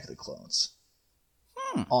than Attack of the Clones.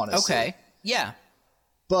 Honestly. Okay. Yeah.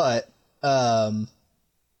 But the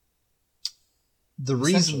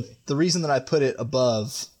reason that I put it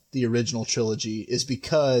above the original trilogy is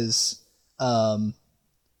because of,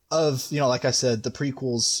 you know, like I said, the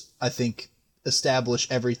prequels, I think, establish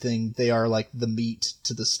everything. They are like the meat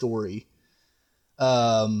to the story.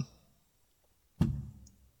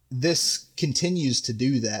 This continues to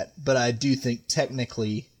do that, but I do think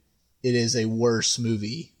technically it is a worse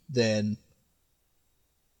movie than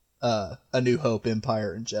A New Hope,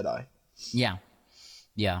 Empire, and Jedi. Yeah.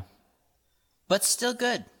 Yeah. But still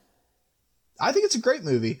good. I think it's a great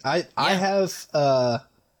movie. I have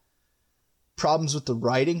problems with the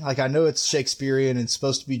writing. Like, I know it's Shakespearean and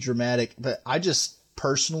supposed to be dramatic, but I just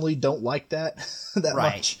personally don't like that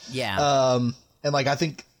much. Yeah. And like, I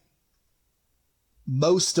think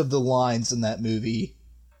most of the lines in that movie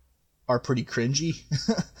are pretty cringy.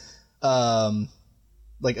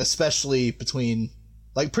 Like, especially between,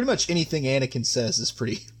 like, pretty much anything Anakin says is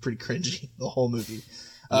pretty cringy, the whole movie.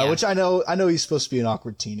 Which I know he's supposed to be an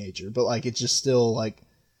awkward teenager, but like, it's just still like,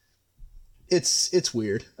 it's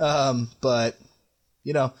weird. But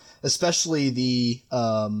you know, especially the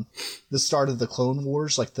start of the Clone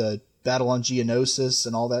Wars, like the battle on Geonosis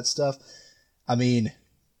and all that stuff. I mean,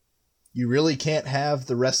 you really can't have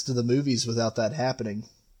the rest of the movies without that happening.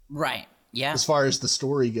 Right. Yeah. As far as the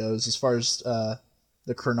story goes, as far as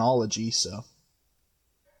the chronology, so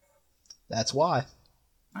that's why.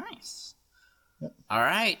 Nice. All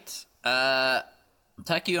right.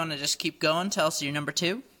 Tuck, you want to just keep going? Tell us your number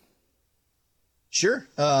 2? Sure.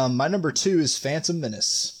 My number 2 is Phantom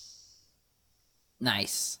Menace.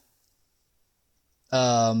 Nice.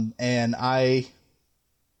 And I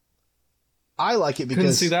like it because...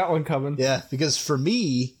 Couldn't see that one coming. Yeah, because for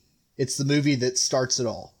me, it's the movie that starts it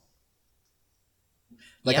all.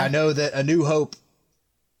 Like, Yeah. I know that A New Hope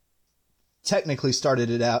technically started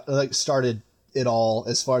it all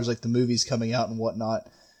as far as like the movies coming out and whatnot,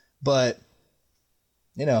 but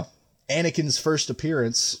you know, Anakin's first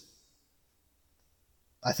appearance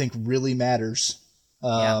I think really matters.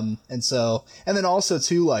 And then also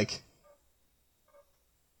too, like,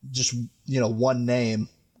 just, you know, one name,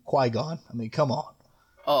 Qui-Gon. I mean, come on.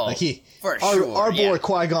 Oh, Like, our boy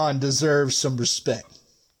Qui-Gon deserves some respect.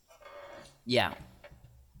 Yeah.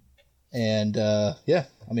 And yeah,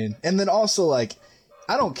 I mean, and then also, like,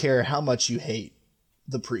 I don't care how much you hate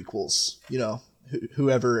the prequels, you know,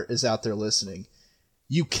 whoever is out there listening,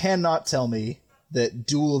 you cannot tell me that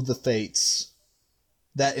Duel of the Fates,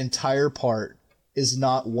 that entire part, is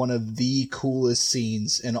not one of the coolest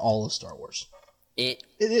scenes in all of Star Wars. It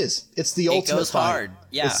is. It's the ultimate goes fight. hard.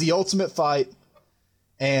 Yeah. It's the ultimate fight.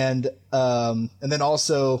 And then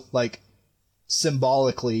also, like,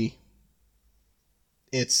 symbolically,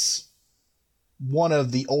 it's one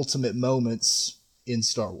of the ultimate moments in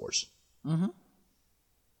Star Wars. Mm-hmm.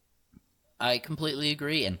 I completely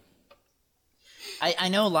agree. And I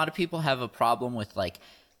know a lot of people have a problem with, like,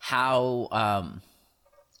 how,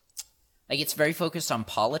 like, it's very focused on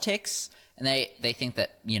politics. and they think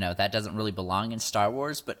that, you know, that doesn't really belong in Star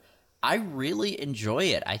Wars, but I really enjoy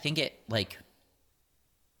it. I think it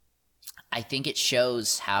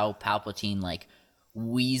shows how Palpatine like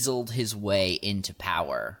weaseled his way into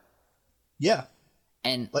power. Yeah.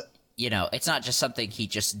 And you know, it's not just something he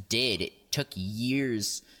just did. It took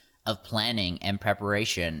years of planning and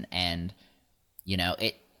preparation, and you know,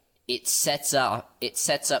 it sets up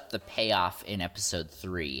the payoff in episode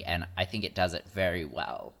 3, and I think it does it very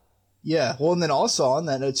well. Yeah. Well, and then also on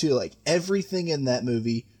that note too, like everything in that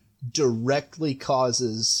movie directly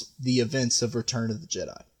causes the events of Return of the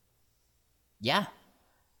Jedi. Yeah.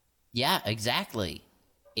 Yeah, exactly.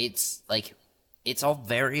 It's like, it's all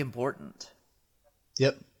very important.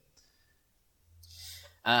 Yep.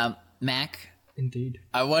 Mac, Indeed.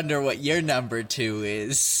 I wonder what your number 2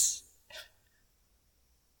 is.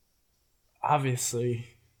 Obviously,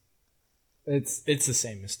 it's the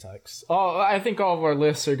same as Tux. Oh, I think all of our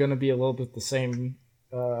lists are going to be a little bit the same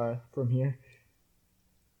from here.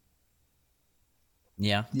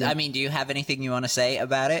 Yeah. I mean, do you have anything you want to say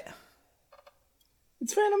about it?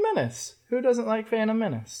 It's Phantom Menace. Who doesn't like Phantom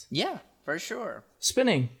Menace? Yeah, for sure.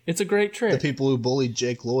 Spinning. It's a great The trick. people who bullied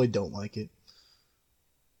Jake Lloyd don't like it.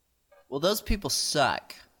 Well, those people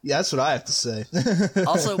suck. Yeah, that's what I have to say.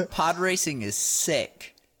 Also, pod racing is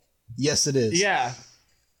sick. Yes, it is. Yeah.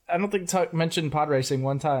 I don't think Tuck mentioned pod racing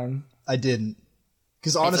one time. I didn't.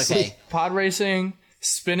 Because honestly, okay. Pod racing,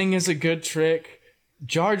 spinning is a good trick.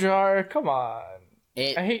 Jar Jar, come on.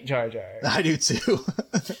 I hate Jar Jar. I do too.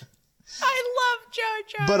 I love Jar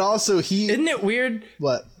Jar. But also he... Isn't it weird?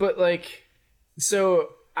 What? But like, so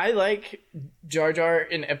I like Jar Jar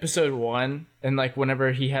in episode 1, and like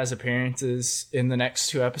whenever he has appearances in the next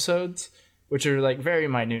 2 episodes, which are like very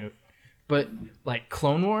minute. But like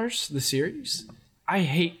Clone Wars, the series, I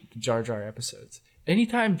hate the Jar Jar episodes.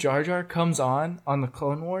 Anytime Jar Jar comes on the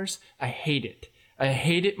Clone Wars, I hate it. I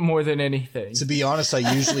hate it more than anything. To be honest,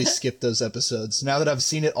 I usually skip those episodes. Now that I've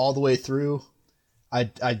seen it all the way through,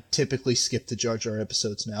 I typically skip the Jar Jar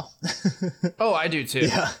episodes now. Oh, I do too.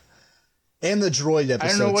 Yeah. And the droid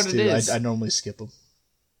episodes know what it too. is. I normally skip them.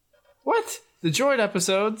 What? The droid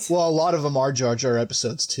episodes? Well, a lot of them are Jar Jar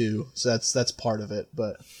episodes too, so that's part of it.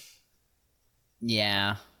 But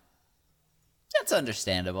Yeah. That's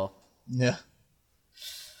understandable. yeah,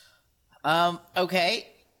 Okay.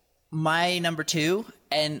 My number 2,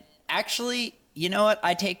 and actually, you know what?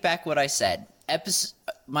 I take back what I said.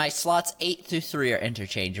 My slots 8 through 3 are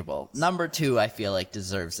interchangeable. Number 2, I feel like,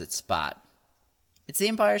 deserves its spot. It's The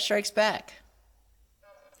Empire Strikes Back.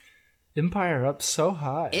 Empire up so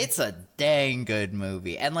high. It's a dang good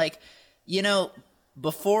movie. And like, you know,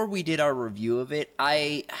 before we did our review of it,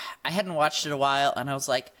 I hadn't watched it a while, and I was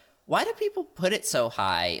like, why do people put it so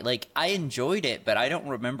high? Like, I enjoyed it, but I don't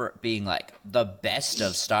remember it being like the best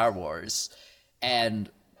of Star Wars. And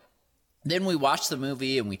then we watched the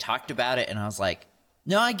movie and we talked about it, and I was like,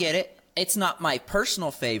 no, I get it. It's not my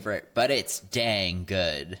personal favorite, but it's dang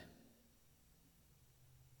good.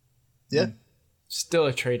 yeah. Still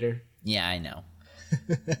a traitor. Yeah, I know.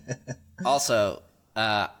 Also,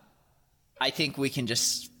 I think we can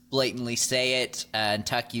just blatantly say it. And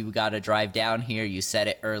Tuck, you got to drive down here. You said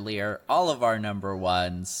it earlier. All of our number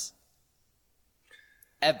 1s.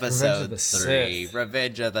 Episode 3, Sith.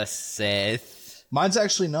 Revenge of the Sith. Mine's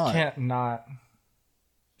actually not. Can't not.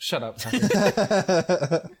 Shut up,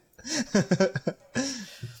 Tucker.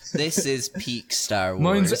 This is peak Star Wars.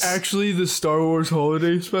 Mine's actually the Star Wars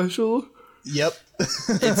Holiday Special. Yep.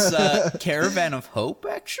 It's Caravan of Hope,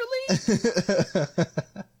 actually.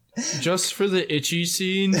 Just for the itchy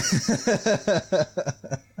scene.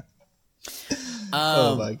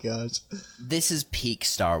 Oh my gosh. This is peak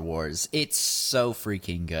Star Wars. It's so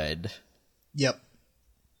freaking good. Yep.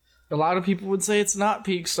 A lot of people would say it's not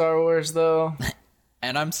peak Star Wars, though.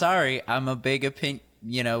 And I'm sorry, I'm a big opinion.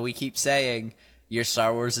 You know, we keep saying your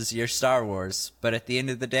Star Wars is your Star Wars, but at the end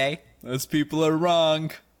of the day, those people are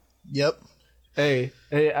wrong. Yep. Hey,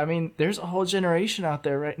 I mean, there's a whole generation out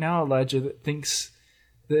there right now, Elijah, that thinks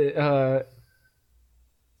that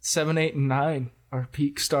 7, 8, and 9 are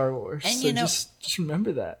peak Star Wars. And so you know, just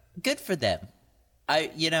remember that. Good for them. I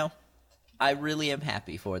really am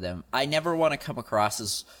happy for them. I never want to come across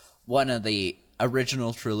as one of the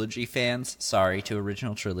original trilogy fans. Sorry to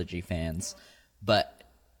original trilogy fans, but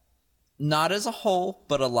not as a whole,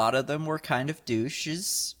 but a lot of them were kind of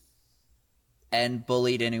douches and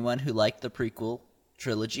bullied anyone who liked the prequel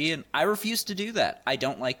trilogy, and I refuse to do that. I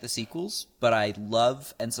don't like the sequels, but I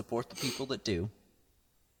love and support the people that do.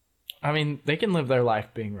 I mean, they can live their life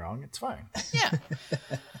being wrong. It's fine. Yeah.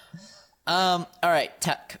 All right,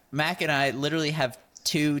 Tuck. Mac and I literally have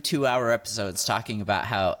two 2-hour episodes talking about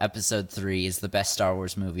how Episode 3 is the best Star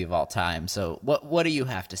Wars movie of all time. So what do you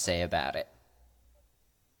have to say about it?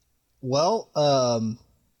 Well,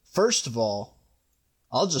 first of all,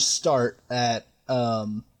 I'll just start at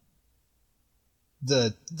the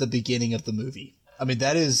beginning of the movie. I mean,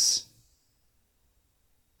 that is,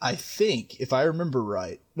 I think, if I remember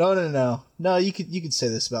right. No. You could say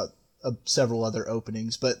this about several other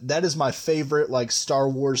openings, but that is my favorite, like, Star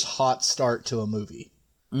Wars hot start to a movie.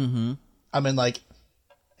 Mm-hmm. I mean, like,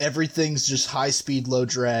 everything's just high speed, low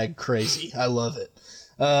drag, crazy. I love it.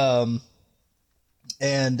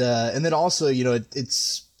 And then also, you know,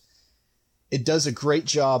 it does a great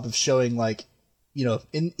job of showing, like, you know,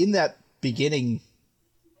 in that beginning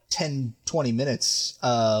 10, 20 minutes,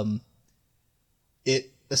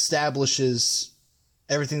 it establishes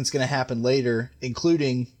everything that's going to happen later,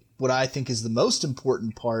 including what I think is the most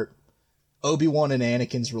important part, Obi-Wan and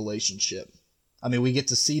Anakin's relationship. I mean, we get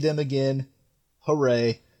to see them again.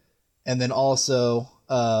 Hooray. And then also,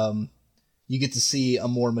 you get to see a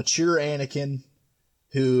more mature Anakin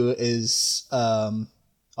who is a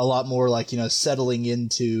lot more, like, you know, settling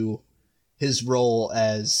into his role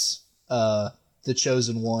as the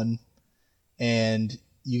Chosen One. And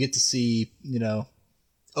you get to see, you know,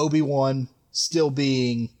 Obi-Wan still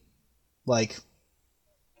being, like,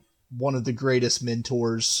 one of the greatest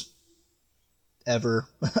mentors ever.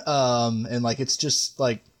 And, like, it's just,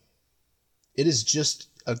 like, it is just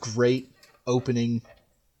a great opening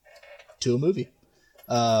to a movie.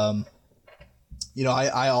 You know,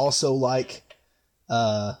 I also like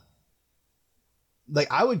I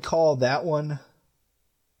would call that one,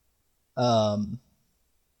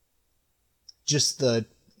 just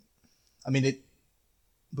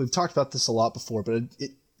we've talked about this a lot before, but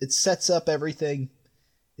it sets up everything.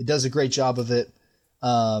 It does a great job of it.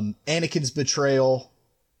 Anakin's betrayal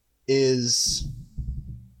is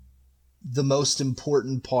the most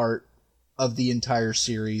important part of the entire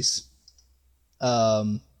series,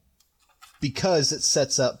 because it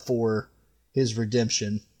sets up for his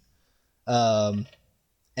redemption. And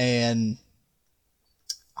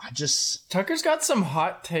Tucker's got some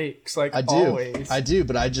hot takes, like, I do. always. I do,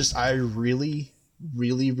 but I really,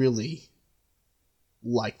 really, really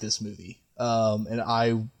like this movie. And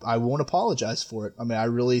I won't apologize for it. I mean, I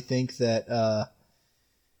really think that,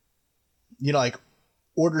 you know, like,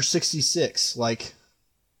 Order 66, like,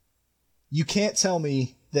 you can't tell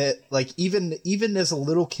me that, like, even as a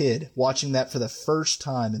little kid watching that for the first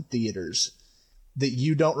time in theaters, that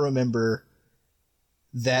you don't remember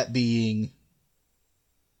that being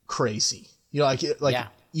crazy. You know, like yeah.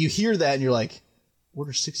 You hear that and you're like,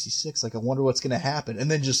 Order 66, like, I wonder what's going to happen.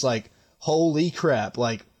 And then just like, holy crap,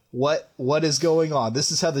 like, what is going on?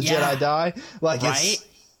 This is how the Jedi die? Like, right?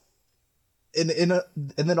 And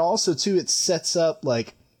then also, too, it sets up,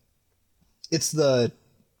 like, it's the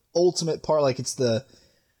ultimate part, like, it's the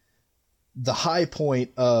high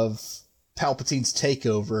point of Palpatine's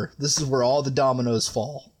takeover. This is where all the dominoes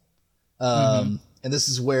fall. And this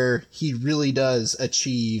is where he really does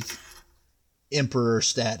achieve Emperor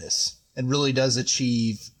status, and really does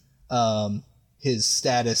achieve his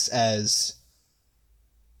status as,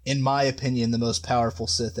 in my opinion, the most powerful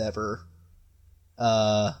Sith ever.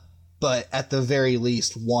 But at the very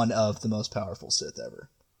least, one of the most powerful Sith ever.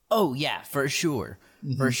 Oh, yeah, for sure.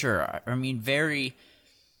 Mm-hmm. For sure. I mean, very,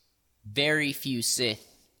 very few Sith,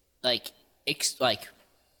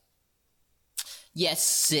 yes,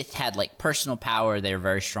 Sith had, like, personal power. They were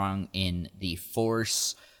very strong in the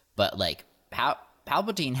Force, but, like,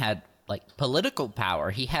 Palpatine had, like, political power.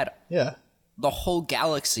 He had the whole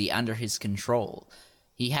galaxy under his control.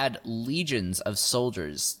 He had legions of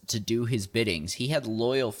soldiers to do his biddings. He had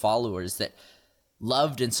loyal followers that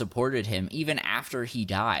loved and supported him even after he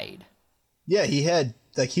died. Yeah, he had,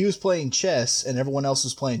 like, he was playing chess and everyone else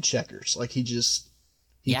was playing checkers. Like, he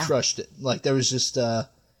crushed it. Like, there was just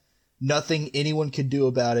nothing anyone could do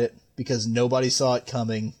about it because nobody saw it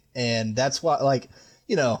coming. And that's why, like,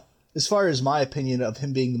 you know, as far as my opinion of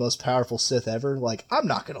him being the most powerful Sith ever, like, I'm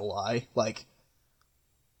not gonna lie. Like,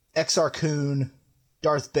 Exar Kun,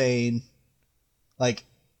 Darth Bane, like,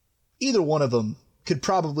 either one of them could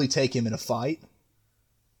probably take him in a fight,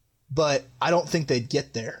 but I don't think they'd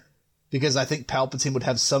get there, because I think Palpatine would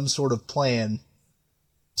have some sort of plan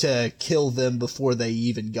to kill them before they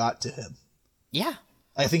even got to him. Yeah.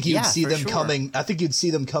 I think you'd see them coming. I think you'd see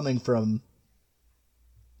them coming from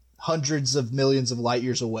hundreds of millions of light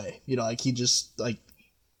years away. You know, like, he just, like,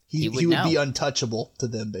 he would be untouchable to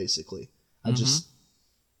them, basically.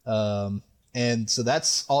 And so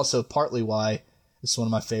that's also partly why it's one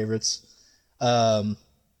of my favorites.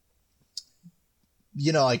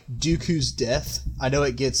 you know, like Dooku's death. I know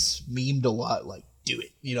it gets memed a lot, like do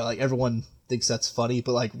it. You know, like everyone thinks that's funny,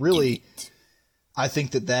 but like really, I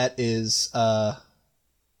think that is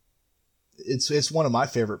it's one of my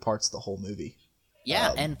favorite parts of the whole movie.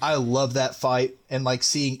 Yeah, and I love that fight and like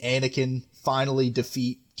seeing Anakin finally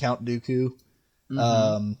defeat Count Dooku.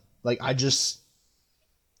 Like I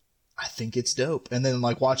think it's dope. And then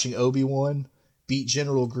like watching Obi-Wan beat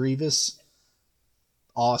General Grievous,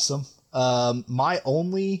 awesome. My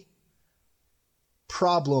only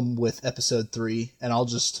problem with Episode 3, and I'll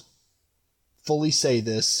just fully say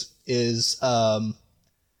this, is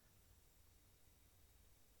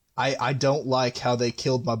I don't like how they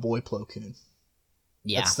killed my boy Plo Koon.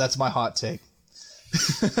 yeah. That's my hot take.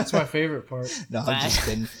 That's my favorite part. No, I'm just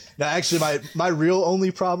kidding. No, actually, my real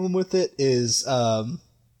only problem with it is,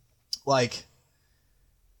 like,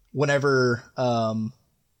 whenever Plo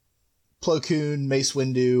Koon, Mace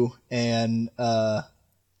Windu, and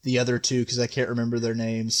the other two, because I can't remember their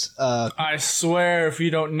names. I swear, if you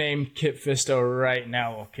don't name Kit Fisto right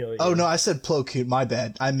now, I'll kill you. Oh no, I said Plo Koon. My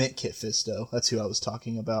bad. I meant Kit Fisto. That's who I was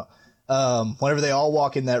talking about. Whenever they all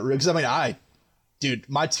walk in that room, because I mean, dude,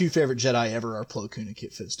 my two favorite Jedi ever are Plo Koon and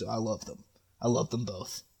Kit Fisto. I love them. I love them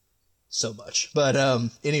both so much. But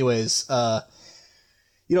anyways,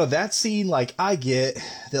 you know, that scene, like, I get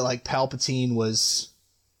that like Palpatine was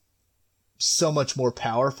so much more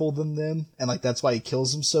powerful than them, and like that's why he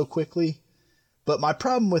kills them so quickly. But my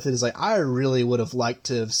problem with it is like I really would have liked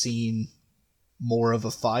to have seen more of a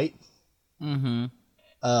fight. Like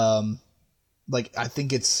I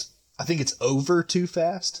think it's over too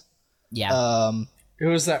fast. Yeah. It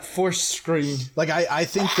was that forced scream. Like I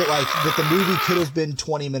think that the movie could have been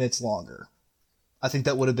 20 minutes longer. I think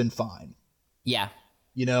that would have been fine. Yeah.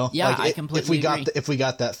 You know? Yeah, like, I completely agree. If we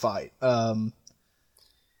got that fight.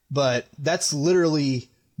 But that's literally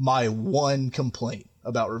my one complaint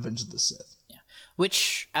about Revenge of the Sith. Yeah.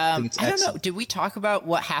 Which I don't know. excellent. Did we talk about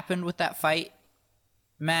what happened with that fight,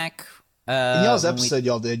 Mac? In y'all's when we- episode,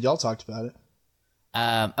 y'all did. Y'all talked about it.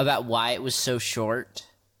 about why it was so short.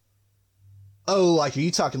 Oh, like, are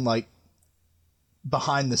you talking, like,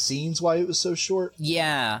 behind the scenes why it was so short?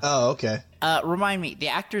 Yeah. Oh, okay. Remind me, the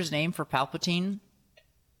actor's name for Palpatine?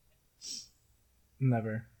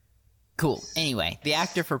 Never. Cool. Anyway, the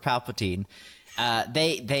actor for Palpatine,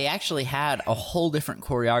 they actually had a whole different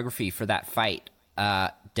choreography for that fight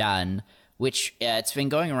done, which it's been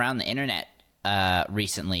going around the internet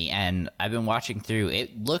recently, and I've been watching through.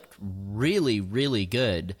 It looked really, really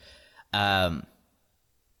good. But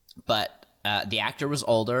the actor was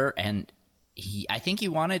older, and I think he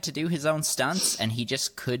wanted to do his own stunts, and he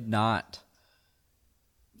just could not.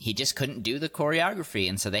 He just couldn't do the choreography,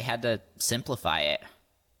 and so they had to simplify it.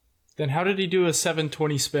 Then how did he do a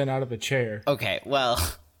 720 spin out of a chair? Okay, well,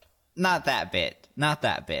 not that bit,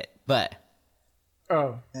 but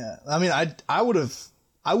Oh. Yeah. I mean, I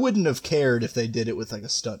wouldn't have cared if they did it with, like, a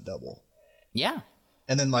stunt double. yeah,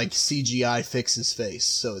 And then, like, CGI fix his face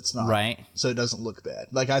so it's not. Right. So it doesn't look bad.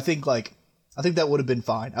 I think that would have been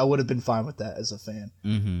fine. I would have been fine with that as a fan.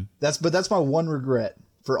 Mm-hmm. That's my one regret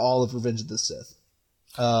for all of Revenge of the Sith.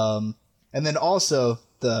 And then also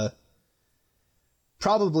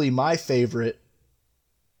probably my favorite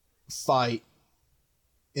fight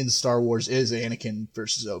in Star Wars is Anakin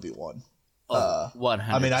versus Obi-Wan. 100%.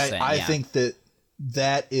 I mean, I think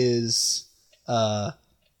that is the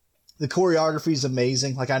choreography is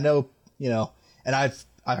amazing. Like, I know, you know, and I've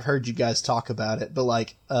heard you guys talk about it, but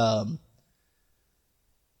like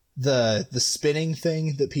the spinning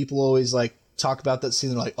thing that people always like talk about that scene,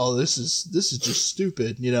 they're like, oh, this is just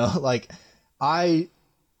stupid, you know. Like, I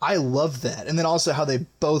love that. And then also how they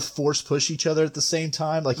both force push each other at the same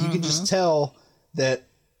time. Like, you can just tell that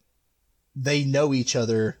they know each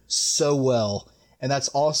other so well. And that's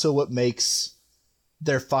also what makes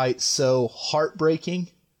their fight so heartbreaking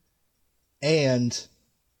and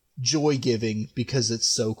joy-giving, because it's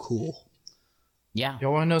so cool. yeah,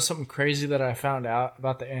 Y'all want to know something crazy that I found out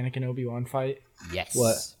about the Anakin Obi-Wan fight? yes.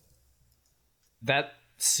 What? That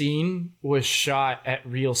scene was shot at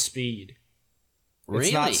real speed. Really?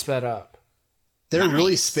 It's not sped up. They're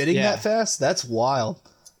really Nice. spitting Yeah. that fast? That's wild.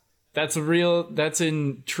 That's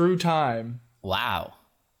in true time. Wow.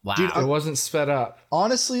 Dude, It wasn't sped up.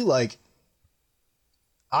 Honestly, like,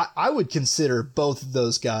 I would consider both of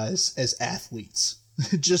those guys as athletes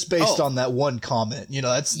just based Oh. on that one comment. You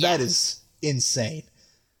know, Yeah. that is insane.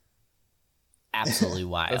 Absolutely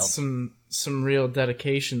wild. That's some real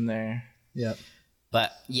dedication there. Yep.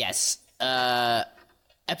 But yes,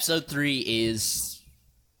 episode 3 is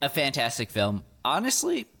a fantastic film.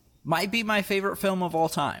 Honestly, might be my favorite film of all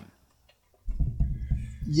time.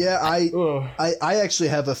 Yeah, Ugh. I actually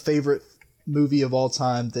have a favorite movie of all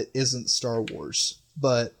time that isn't Star Wars,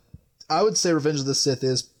 but I would say Revenge of the Sith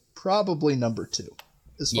is probably number 2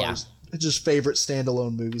 as far as just favorite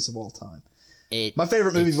standalone movies of all time. My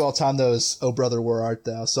favorite movie of all time, though, is Oh Brother, Where Art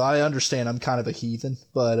Thou? So I understand I'm kind of a heathen,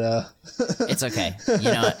 but It's okay. You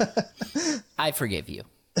know what? I forgive you.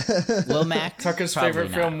 Lil Mac, Tucker's probably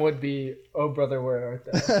favorite not. film would be Oh Brother, Where Art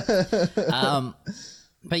Thou?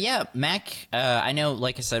 But yeah, Mac, I know,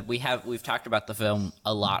 like I said, we've talked about the film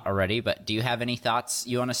a lot already, but do you have any thoughts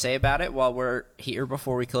you want to say about it while we're here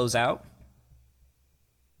before we close out?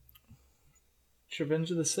 It's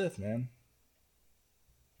Revenge of the Sith, man.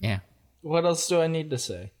 Yeah, What else do I need to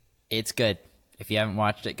say? it's good. If you haven't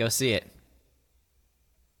watched it, go see it.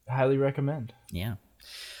 Highly recommend. Yeah.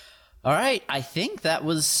 All right, I think that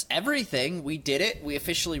was everything. We did it. We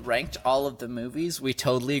officially ranked all of the movies. We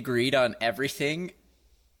totally agreed on everything.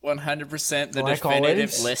 100% the Like definitive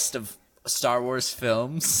always. list of Star Wars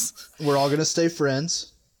films. we're all going to stay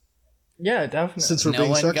friends Yeah, definitely. since we're No being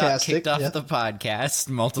one got sarcastic. kicked off Yep. the podcast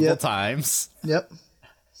multiple Yep. times. Yep.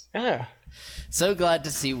 Yeah. So glad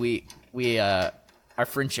to see we our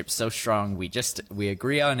friendship's so strong. We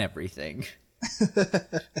agree on everything.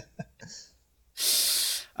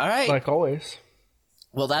 All right. Like always.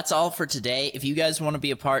 Well, that's all for today. If you guys want to be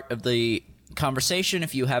a part of the conversation,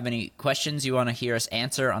 if you have any questions you want to hear us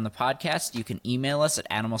answer on the podcast, you can email us at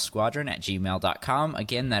animalsquadron@gmail.com.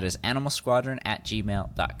 Again, that is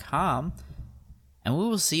animalsquadron@gmail.com. And we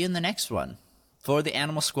will see you in the next one. For the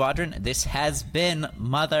Animal Squadron, this has been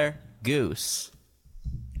Mother Goose.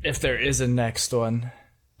 If there is a next one.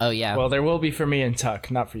 Oh, yeah. Well, there will be for me and Tuck,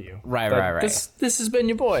 not for you. Right. This has been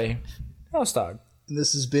your boy, House Dog. And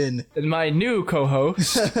this has been And my new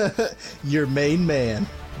co-host, your main man,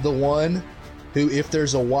 the one who, if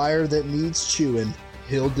there's a wire that needs chewing,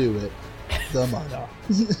 he'll do it. The mother.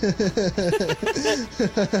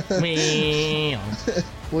 Meow.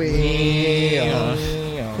 We Meow.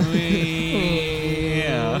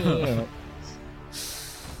 Meow.